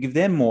I have to give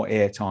them more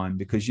airtime?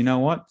 Because you know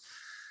what?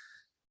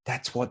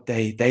 That's what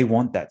they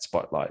want, that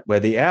spotlight. Where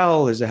the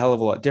owl is a hell of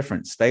a lot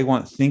different. They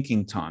want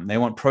thinking time. They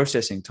want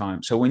processing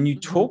time. So when you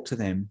talk to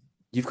them,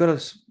 you've got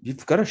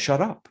to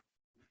shut up.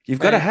 You've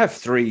got to have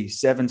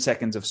 7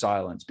 seconds of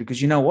silence,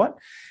 because you know what?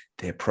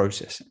 They're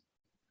processing.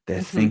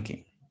 They're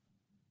thinking.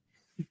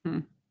 Mm-hmm.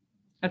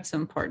 That's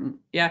important.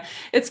 Yeah.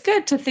 It's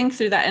good to think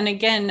through that. And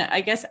again,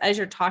 I guess as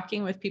you're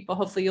talking with people,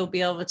 hopefully you'll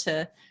be able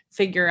to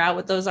figure out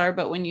what those are.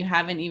 But when you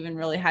haven't even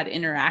really had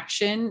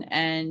interaction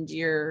and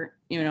you're,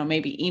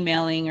 maybe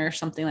emailing or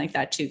something like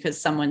that too,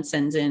 because someone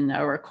sends in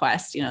a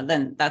request,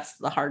 then that's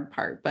the hard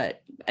part.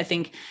 But I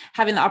think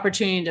having the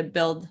opportunity to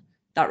build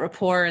that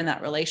rapport and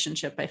that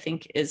relationship, I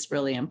think, is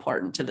really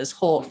important to the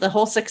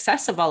whole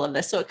success of all of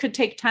this. So it could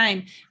take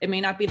time. It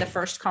may not be the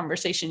first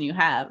conversation you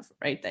have,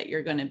 right? That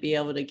you're going to be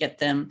able to get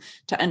them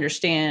to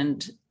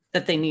understand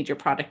that they need your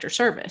product or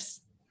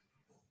service.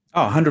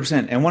 Oh,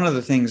 100%. And one of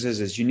the things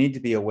is you need to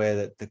be aware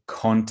that the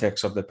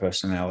context of the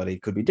personality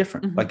could be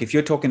different. Mm-hmm. Like if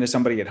you're talking to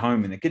somebody at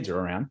home and the kids are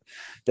around,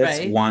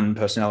 that's one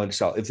personality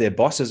style. If their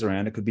boss is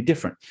around, it could be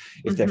different.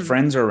 If their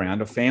friends are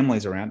around or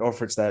families around, or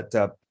if it's that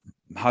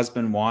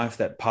husband, wife,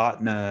 that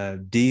partner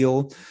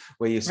deal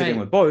where you're sitting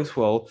with both,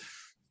 well,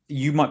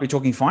 you might be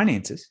talking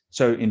finances.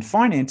 So in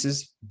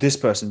finances, this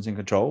person's in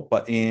control,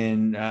 but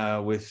in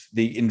with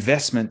the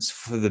investments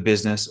for the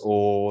business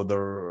or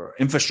the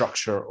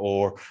infrastructure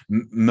or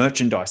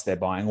merchandise they're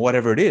buying,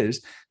 whatever it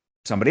is,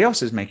 somebody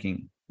else is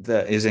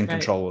in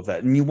control of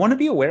that. And you want to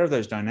be aware of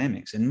those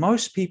dynamics. And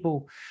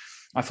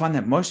I find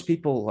that most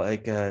people,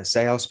 like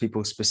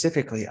salespeople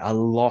specifically, are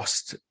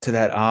lost to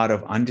that art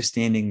of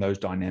understanding those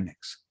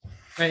dynamics.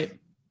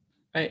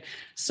 Right.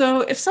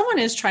 So if someone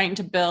is trying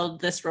to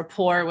build this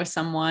rapport with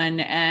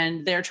someone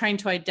and they're trying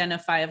to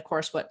identify, of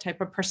course, what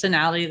type of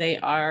personality they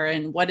are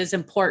and what is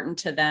important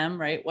to them,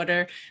 right?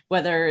 Whether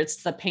it's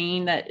the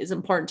pain that is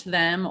important to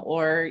them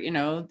or,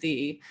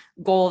 the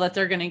goal that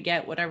they're going to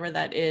get, whatever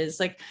that is,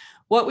 like,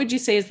 what would you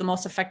say is the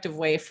most effective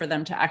way for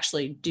them to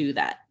actually do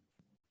that?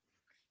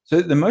 So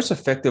the most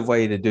effective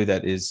way to do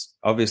that is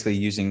obviously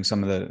using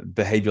some of the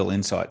behavioral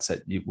insights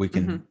that we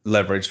can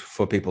leverage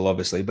for people,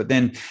 obviously. But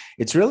then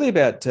it's really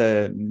about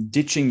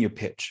ditching your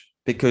pitch,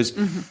 because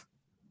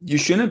you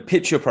shouldn't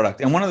pitch your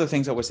product. And one of the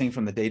things that we're seeing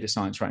from the data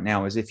science right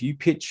now is if you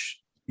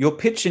your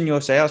pitch in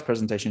your sales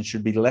presentation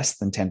should be less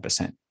than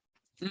 10%.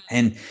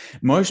 And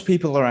most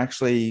people are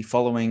actually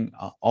following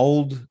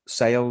old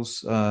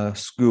sales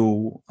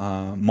school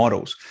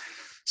models.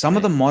 Some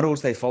of the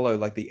models they follow,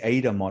 like the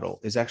AIDA model,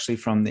 is actually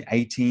from the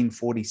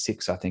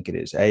 1846, I think it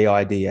is,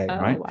 AIDA,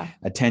 right? Wow.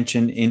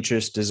 Attention,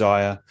 interest,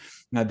 desire.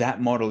 Now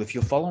that model, if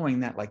you're following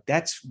that, like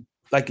that's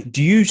like,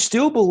 do you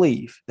still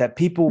believe that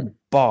people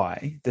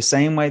buy the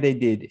same way they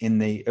did in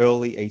the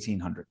early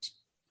 1800s,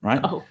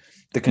 right? Oh.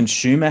 The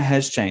consumer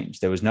has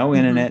changed. There was no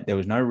internet, there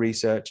was no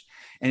research.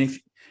 And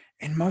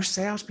most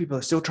salespeople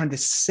are still trying to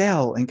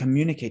sell and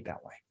communicate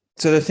that way.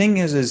 So the thing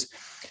is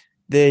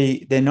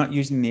they're not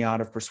using the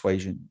art of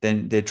persuasion.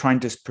 Then they're trying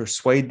to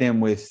persuade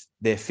them with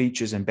their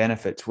features and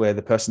benefits where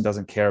the person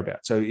doesn't care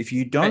about. So if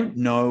you don't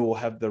know or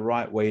have the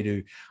right way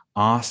to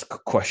ask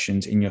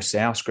questions in your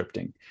sales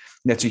scripting,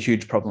 that's a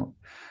huge problem.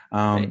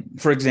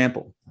 For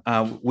example,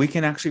 we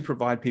can actually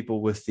provide people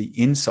with the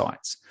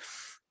insights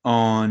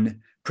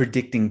on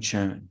predicting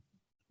churn.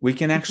 We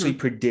can actually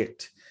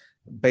predict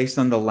based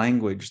on the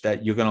language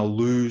that you're going to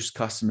lose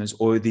customers,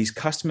 or these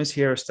customers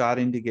here are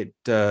starting to get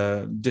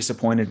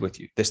disappointed with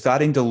you. They're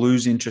starting to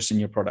lose interest in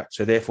your product.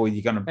 So therefore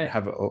you're going to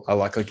have a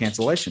likely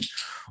cancellation,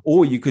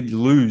 or you could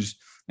lose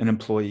an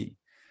employee.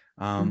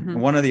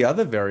 One of the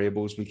other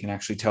variables we can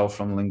actually tell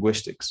from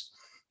linguistics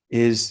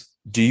is,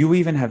 do you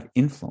even have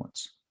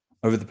influence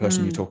over the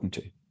person you're talking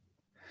to?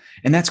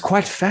 And that's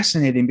quite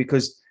fascinating,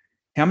 because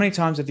how many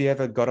times have you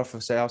ever got off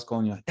a sales call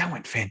and you're like, that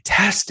went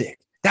fantastic,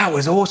 that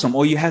was awesome?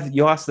 Or you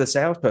ask the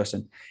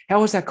salesperson,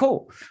 how was that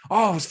call?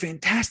 Oh, it was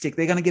fantastic.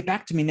 They're going to get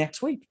back to me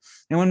next week.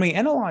 And when we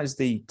analyze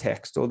the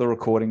text or the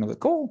recording of the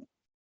call,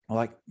 we're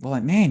like,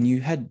 man,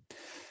 you had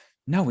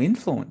no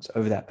influence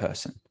over that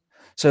person.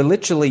 So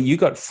literally you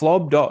got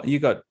flobbed off.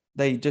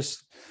 They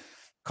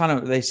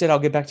said, I'll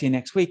get back to you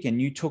next week.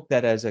 And you took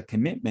that as a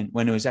commitment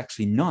when it was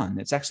actually none.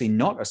 It's actually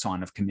not a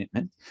sign of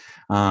commitment.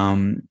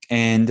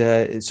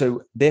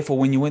 So therefore,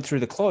 when you went through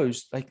the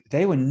close, like,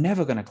 they were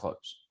never going to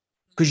close,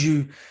 because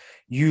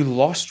you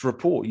lost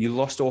rapport, you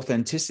lost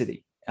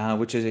authenticity,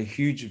 which is a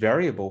huge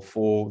variable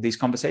for these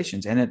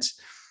conversations. And it's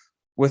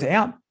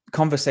without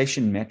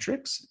conversation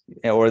metrics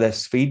or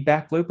this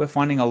feedback loop, we're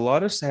finding a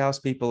lot of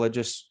salespeople are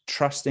just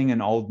trusting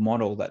an old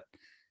model that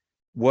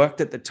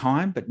worked at the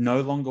time, but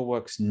no longer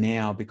works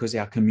now, because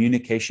our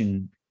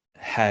communication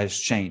has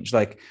changed.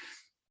 Like,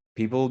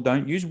 people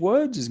don't use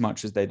words as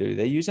much as they do.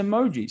 They use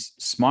emojis,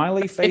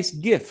 smiley face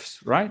GIFs,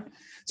 right?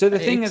 So the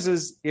thing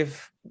is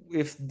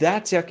if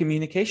that's our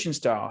communication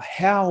style,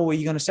 how are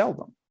you going to sell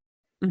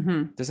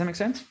them? Does that make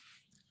sense?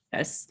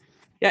 Yes.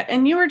 Yeah.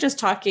 And you were just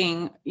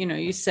talking,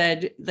 you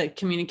said the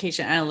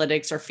communication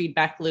analytics or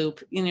feedback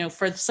loop,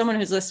 for someone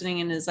who's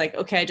listening and is like,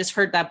 okay, I just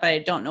heard that, but I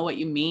don't know what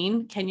you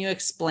mean. Can you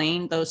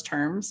explain those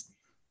terms?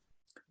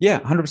 Yeah,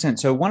 100%.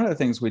 So one of the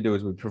things we do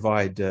is we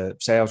provide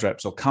sales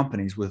reps or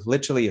companies with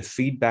literally a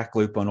feedback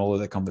loop on all of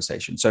their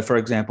conversations. So for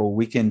example,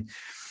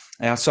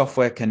 our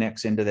software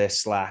connects into their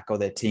Slack or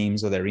their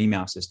Teams or their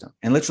email system.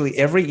 And literally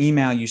every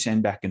email you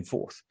send back and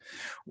forth,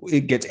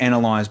 it gets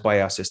analyzed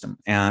by our system,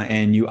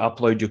 and you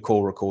upload your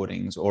call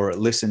recordings, or it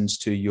listens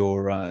to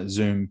your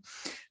Zoom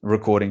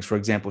recordings, for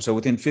example. So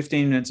within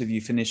 15 minutes of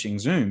you finishing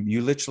Zoom,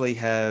 you literally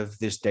have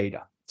this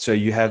data. So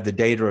you have the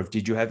data of,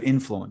 did you have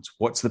influence?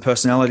 What's the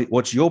personality?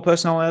 What's your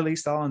personality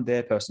style and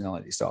their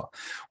personality style?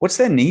 What's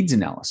their needs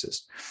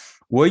analysis?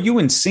 Were you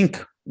in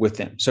sync with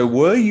them? So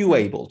were you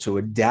able to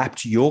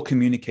adapt your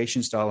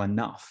communication style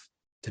enough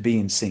to be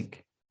in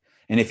sync?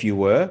 And if you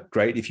were,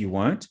 great. If you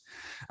weren't,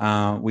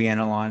 we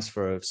analyzed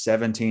for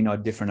 17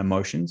 odd different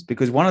emotions,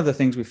 because one of the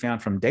things we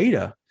found from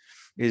data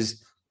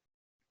is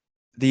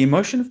the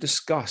emotion of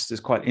disgust is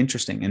quite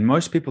interesting. And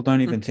most people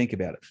don't even think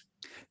about it,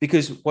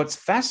 because what's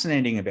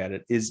fascinating about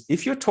it is,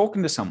 if you're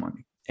talking to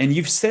someone and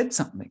you've said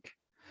something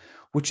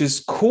which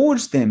has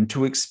caused them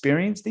to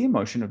experience the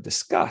emotion of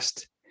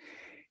disgust,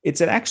 it's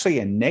actually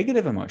a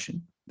negative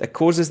emotion that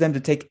causes them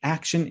to take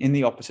action in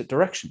the opposite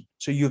direction.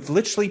 So you've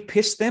literally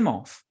pissed them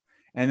off,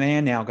 and they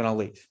are now going to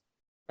leave.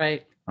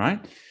 Right.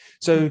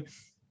 So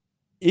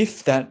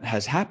if that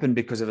has happened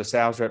because of a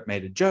sales rep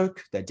made a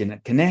joke that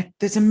didn't connect,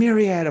 there's a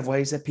myriad of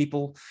ways that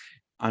people,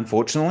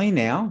 unfortunately,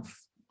 now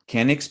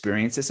can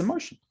experience this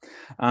emotion.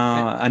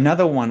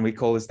 Another one we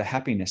call is the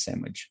happiness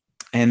sandwich.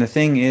 And the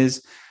thing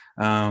is,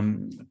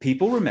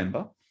 people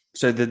remember.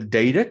 So the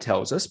data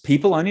tells us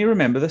people only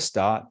remember the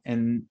start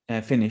and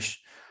finish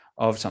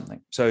of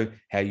something. So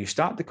how you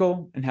start the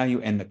call and how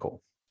you end the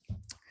call.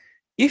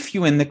 If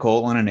you end the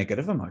call on a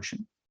negative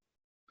emotion,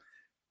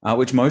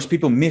 which most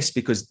people miss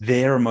because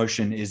their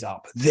emotion is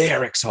up,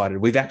 they're excited.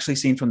 We've actually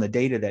seen from the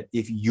data that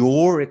if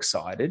you're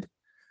excited,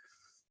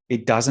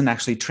 it doesn't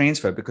actually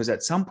transfer, because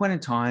at some point in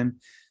time,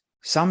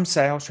 some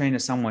sales trainer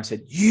somewhere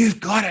said, you've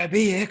got to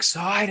be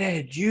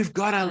excited. You've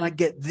got to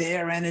get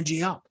their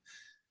energy up.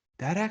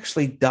 That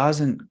actually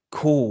doesn't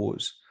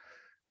cause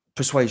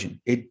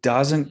persuasion. It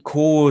doesn't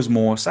cause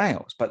more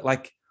sales, but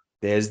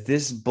there's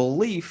this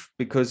belief,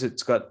 because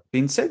it's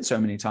been said so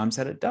many times,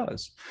 that it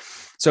does.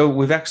 So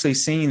we've actually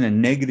seen a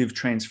negative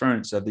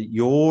transference of that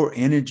your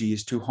energy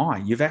is too high.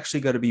 You've actually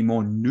got to be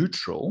more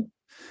neutral,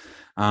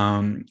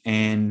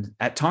 and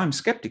at times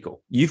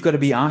skeptical. You've got to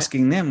be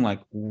asking them,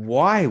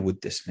 why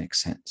would this make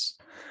sense?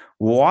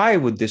 Why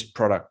would this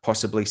product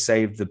possibly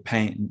solve the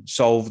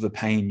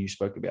pain you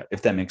spoke about,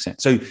 if that makes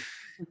sense? So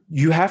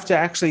you have to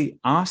actually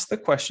ask the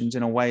questions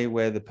in a way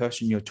where the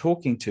person you're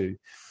talking to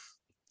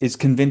is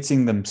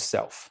convincing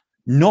themselves,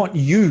 not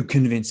you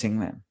convincing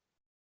them,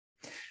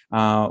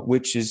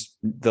 which is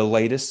the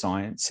latest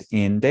science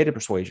in data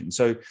persuasion.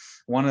 So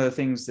one of the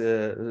things,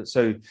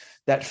 so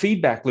that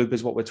feedback loop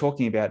is what we're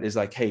talking about, is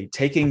like, hey,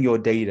 taking your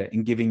data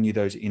and giving you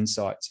those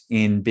insights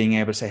in being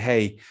able to say,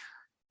 hey,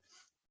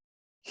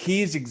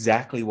 here's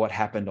exactly what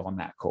happened on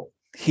that call.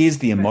 Here's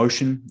the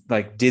emotion.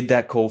 Like, did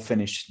that call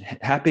finish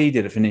happy?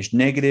 Did it finish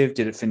negative?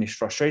 Did it finish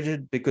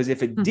frustrated? Because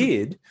if it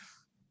did,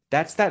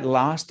 that's that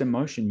last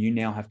emotion you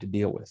now have to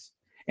deal with.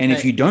 And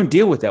if you don't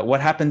deal with that, what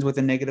happens with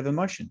a negative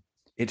emotion?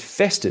 It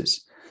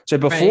festers. So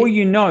before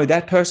you know,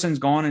 that person's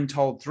gone and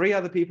told 3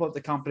 other people at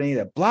the company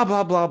that blah,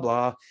 blah, blah,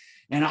 blah.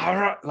 And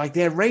like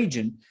they're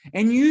raging,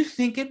 and you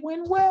think it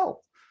went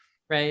well.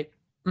 Right.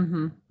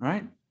 Mm-hmm.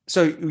 Right.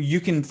 So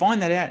you can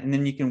find that out, and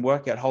then you can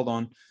work out, hold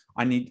on,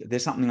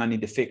 there's something I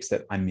need to fix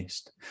that I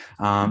missed.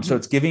 So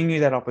it's giving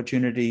you that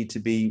opportunity to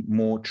be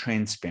more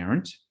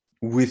transparent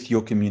with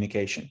your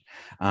communication.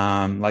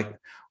 Like,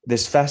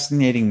 there's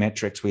fascinating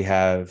metrics we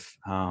have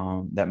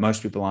that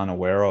most people aren't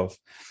aware of.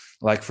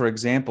 Like, for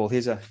example,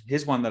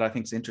 here's one that I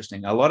think is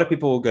interesting. A lot of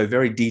people will go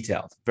very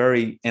detailed,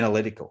 very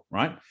analytical,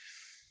 right?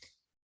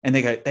 And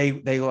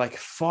they like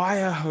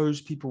fire hose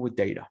people with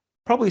data,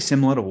 probably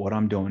similar to what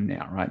I'm doing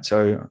now, right?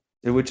 So,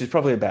 which is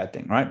probably a bad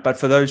thing, right? But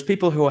for those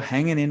people who are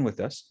hanging in with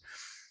us,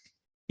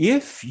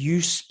 if you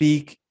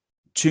speak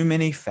too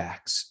many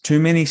facts,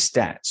 too many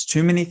stats,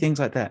 too many things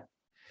like that,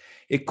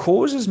 it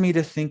causes me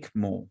to think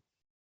more.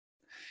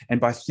 And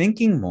by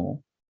thinking more,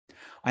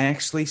 I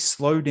actually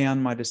slow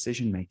down my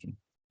decision making.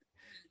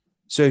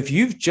 So if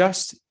you've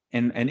just,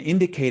 an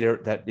indicator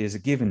that is a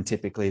given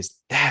typically is,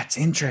 that's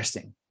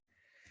interesting.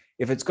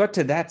 If it's got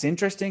to that's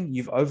interesting,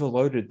 you've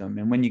overloaded them.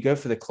 And when you go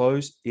for the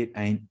close, it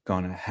ain't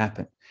going to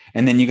happen.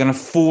 And then you're going to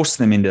force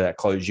them into that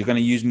close. You're going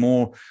to use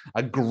more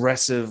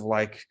aggressive,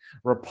 like,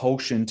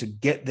 repulsion to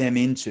get them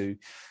into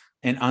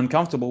and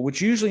uncomfortable,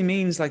 which usually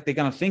means like they're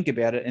going to think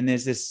about it. And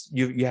there's this,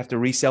 you have to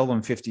resell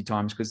them 50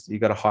 times because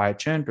you've got a higher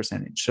churn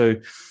percentage. So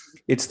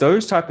it's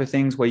those type of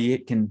things where you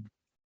can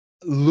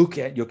look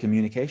at your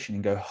communication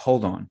and go,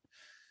 hold on,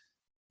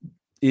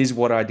 is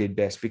what I did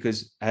best?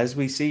 Because as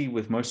we see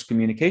with most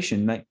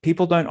communication, like,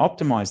 people don't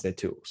optimize their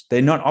tools.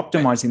 They're not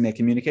optimizing their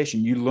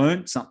communication. You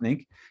learned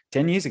something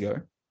 10 years ago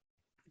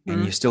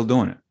and you're still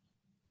doing it.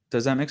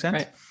 Does that make sense?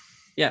 Right.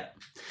 Yeah.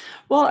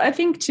 Well, I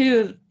think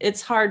too,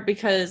 it's hard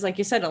because, like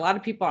you said, a lot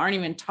of people aren't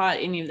even taught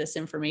any of this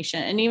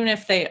information. And even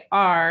if they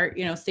are,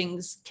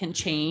 things can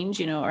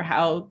change, or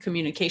how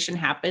communication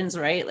happens,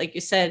 right? Like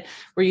you said,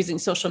 we're using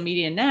social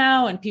media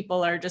now and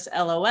people are just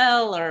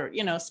LOL or,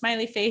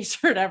 smiley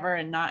face or whatever,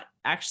 and not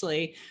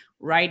actually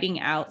writing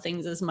out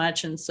things as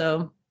much. And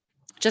so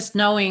just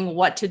knowing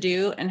what to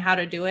do and how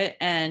to do it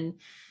and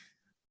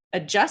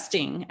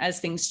adjusting as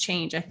things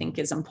change, I think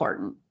is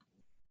important.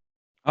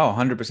 Oh,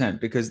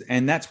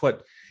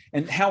 100%.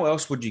 And how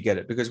else would you get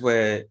it? Because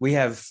we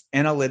have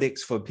analytics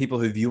for people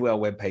who view our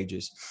web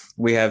pages.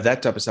 We have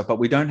that type of stuff, but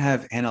we don't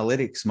have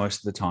analytics most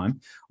of the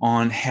time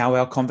on how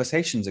our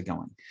conversations are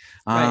going.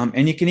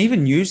 And you can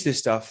even use this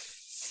stuff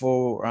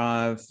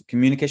for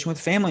communication with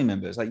family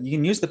members. Like, you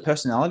can use the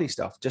personality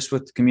stuff just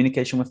with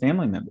communication with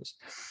family members.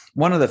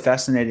 One of the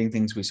fascinating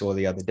things we saw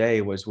the other day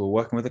was we're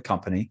working with a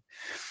company,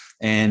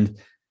 and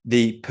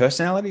the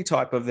personality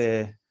type of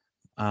the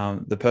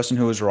person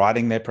who was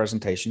writing their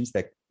presentations,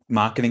 their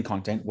marketing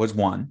content, was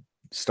one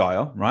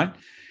style, right?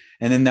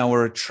 And then they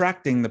were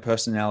attracting the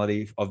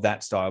personality of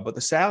that style, but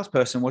the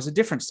salesperson was a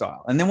different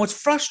style. And then what's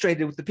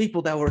frustrated with the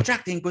people they were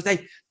attracting because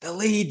the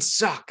leads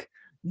suck.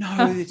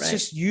 No, it's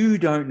just you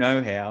don't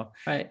know how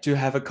to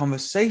have a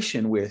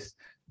conversation with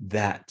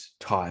that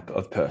type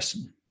of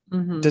person.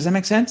 Mm-hmm. Does that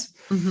make sense?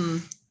 Mm-hmm.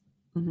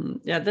 Mm-hmm.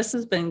 Yeah, this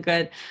has been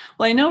good.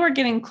 Well, I know we're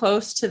getting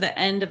close to the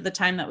end of the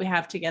time that we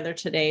have together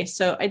today.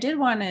 So I did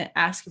want to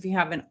ask if you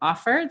have an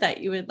offer that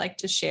you would like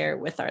to share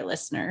with our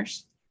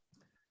listeners.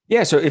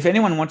 Yeah. So if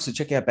anyone wants to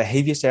check out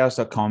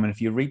behaviorsales.com, and if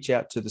you reach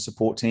out to the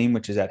support team,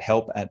 which is at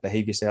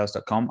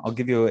help@behaviorsales.com, I'll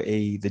give you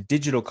the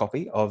digital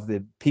copy of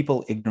the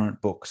People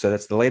Ignorant book. So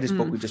that's the latest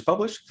book we just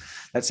published.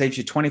 That saves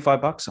you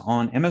 $25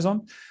 on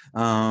Amazon.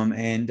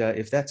 And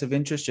if that's of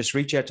interest, just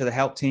reach out to the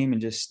help team and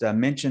just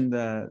mention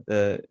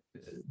the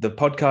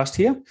podcast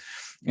here.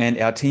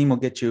 And our team will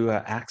get you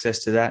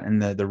access to that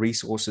and the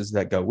resources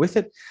that go with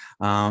it.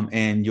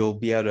 And you'll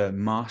be able to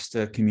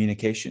master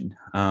communication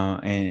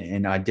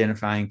and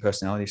identifying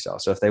personality style.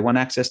 So if they want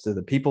access to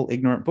the People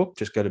Ignorant book,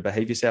 just go to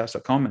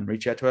behaviorsales.com and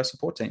reach out to our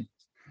support team.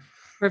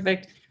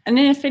 Perfect. And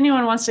then if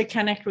anyone wants to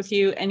connect with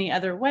you any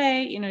other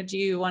way, do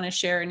you want to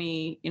share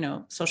any,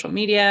 social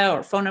media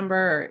or phone number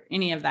or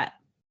any of that?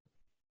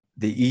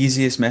 the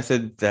easiest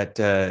method that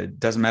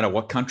doesn't matter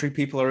what country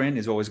people are in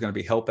is always going to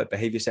be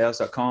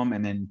help@behaviorsales.com.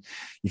 And then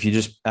if you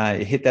just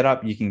hit that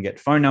up, you can get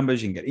phone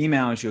numbers, you can get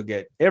emails, you'll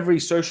get every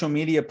social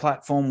media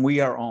platform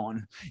we are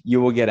on,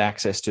 you will get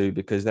access to,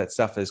 because that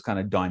stuff is kind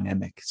of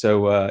dynamic.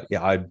 So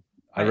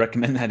I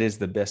recommend that is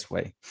the best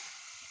way.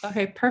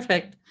 Okay,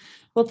 perfect.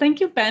 Well, thank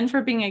you, Ben,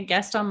 for being a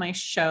guest on my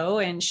show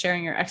and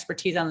sharing your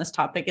expertise on this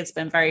topic. It's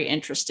been very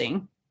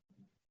interesting.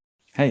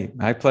 Hey,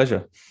 my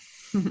pleasure.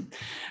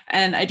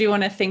 And I do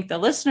want to thank the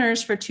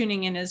listeners for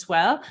tuning in as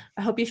well.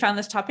 I hope you found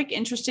this topic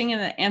interesting and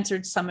it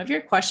answered some of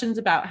your questions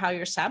about how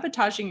you're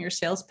sabotaging your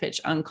sales pitch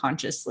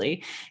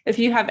unconsciously. If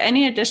you have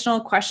any additional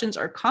questions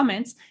or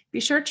comments, be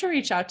sure to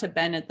reach out to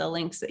Ben at the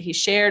links that he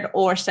shared,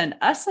 or send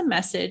us a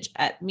message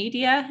at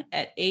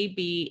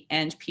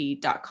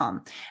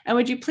media@abandp.com. And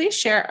would you please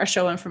share our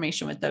show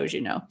information with those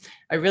you know?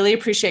 I really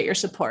appreciate your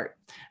support.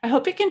 I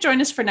hope you can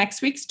join us for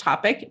next week's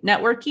topic,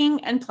 networking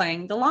and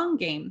playing the long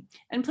game.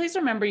 And please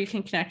remember, you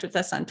can connect with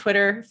us on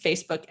Twitter,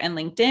 Facebook, and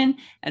LinkedIn.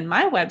 And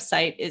my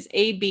website is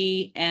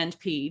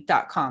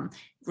abandp.com.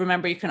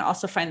 Remember, you can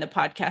also find the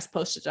podcast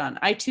posted on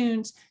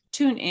iTunes,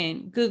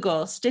 TuneIn,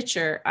 Google,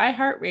 Stitcher,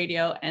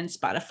 iHeartRadio, and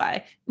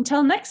Spotify.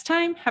 Until next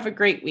time, have a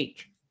great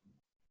week.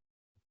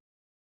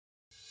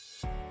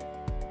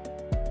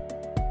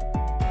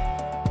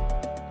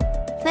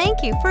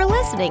 Thank you for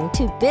listening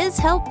to Biz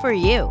Help for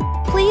You.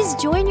 Please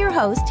join your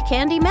host,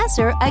 Candy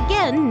Messer,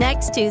 again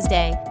next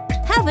Tuesday.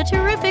 Have a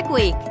terrific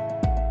week.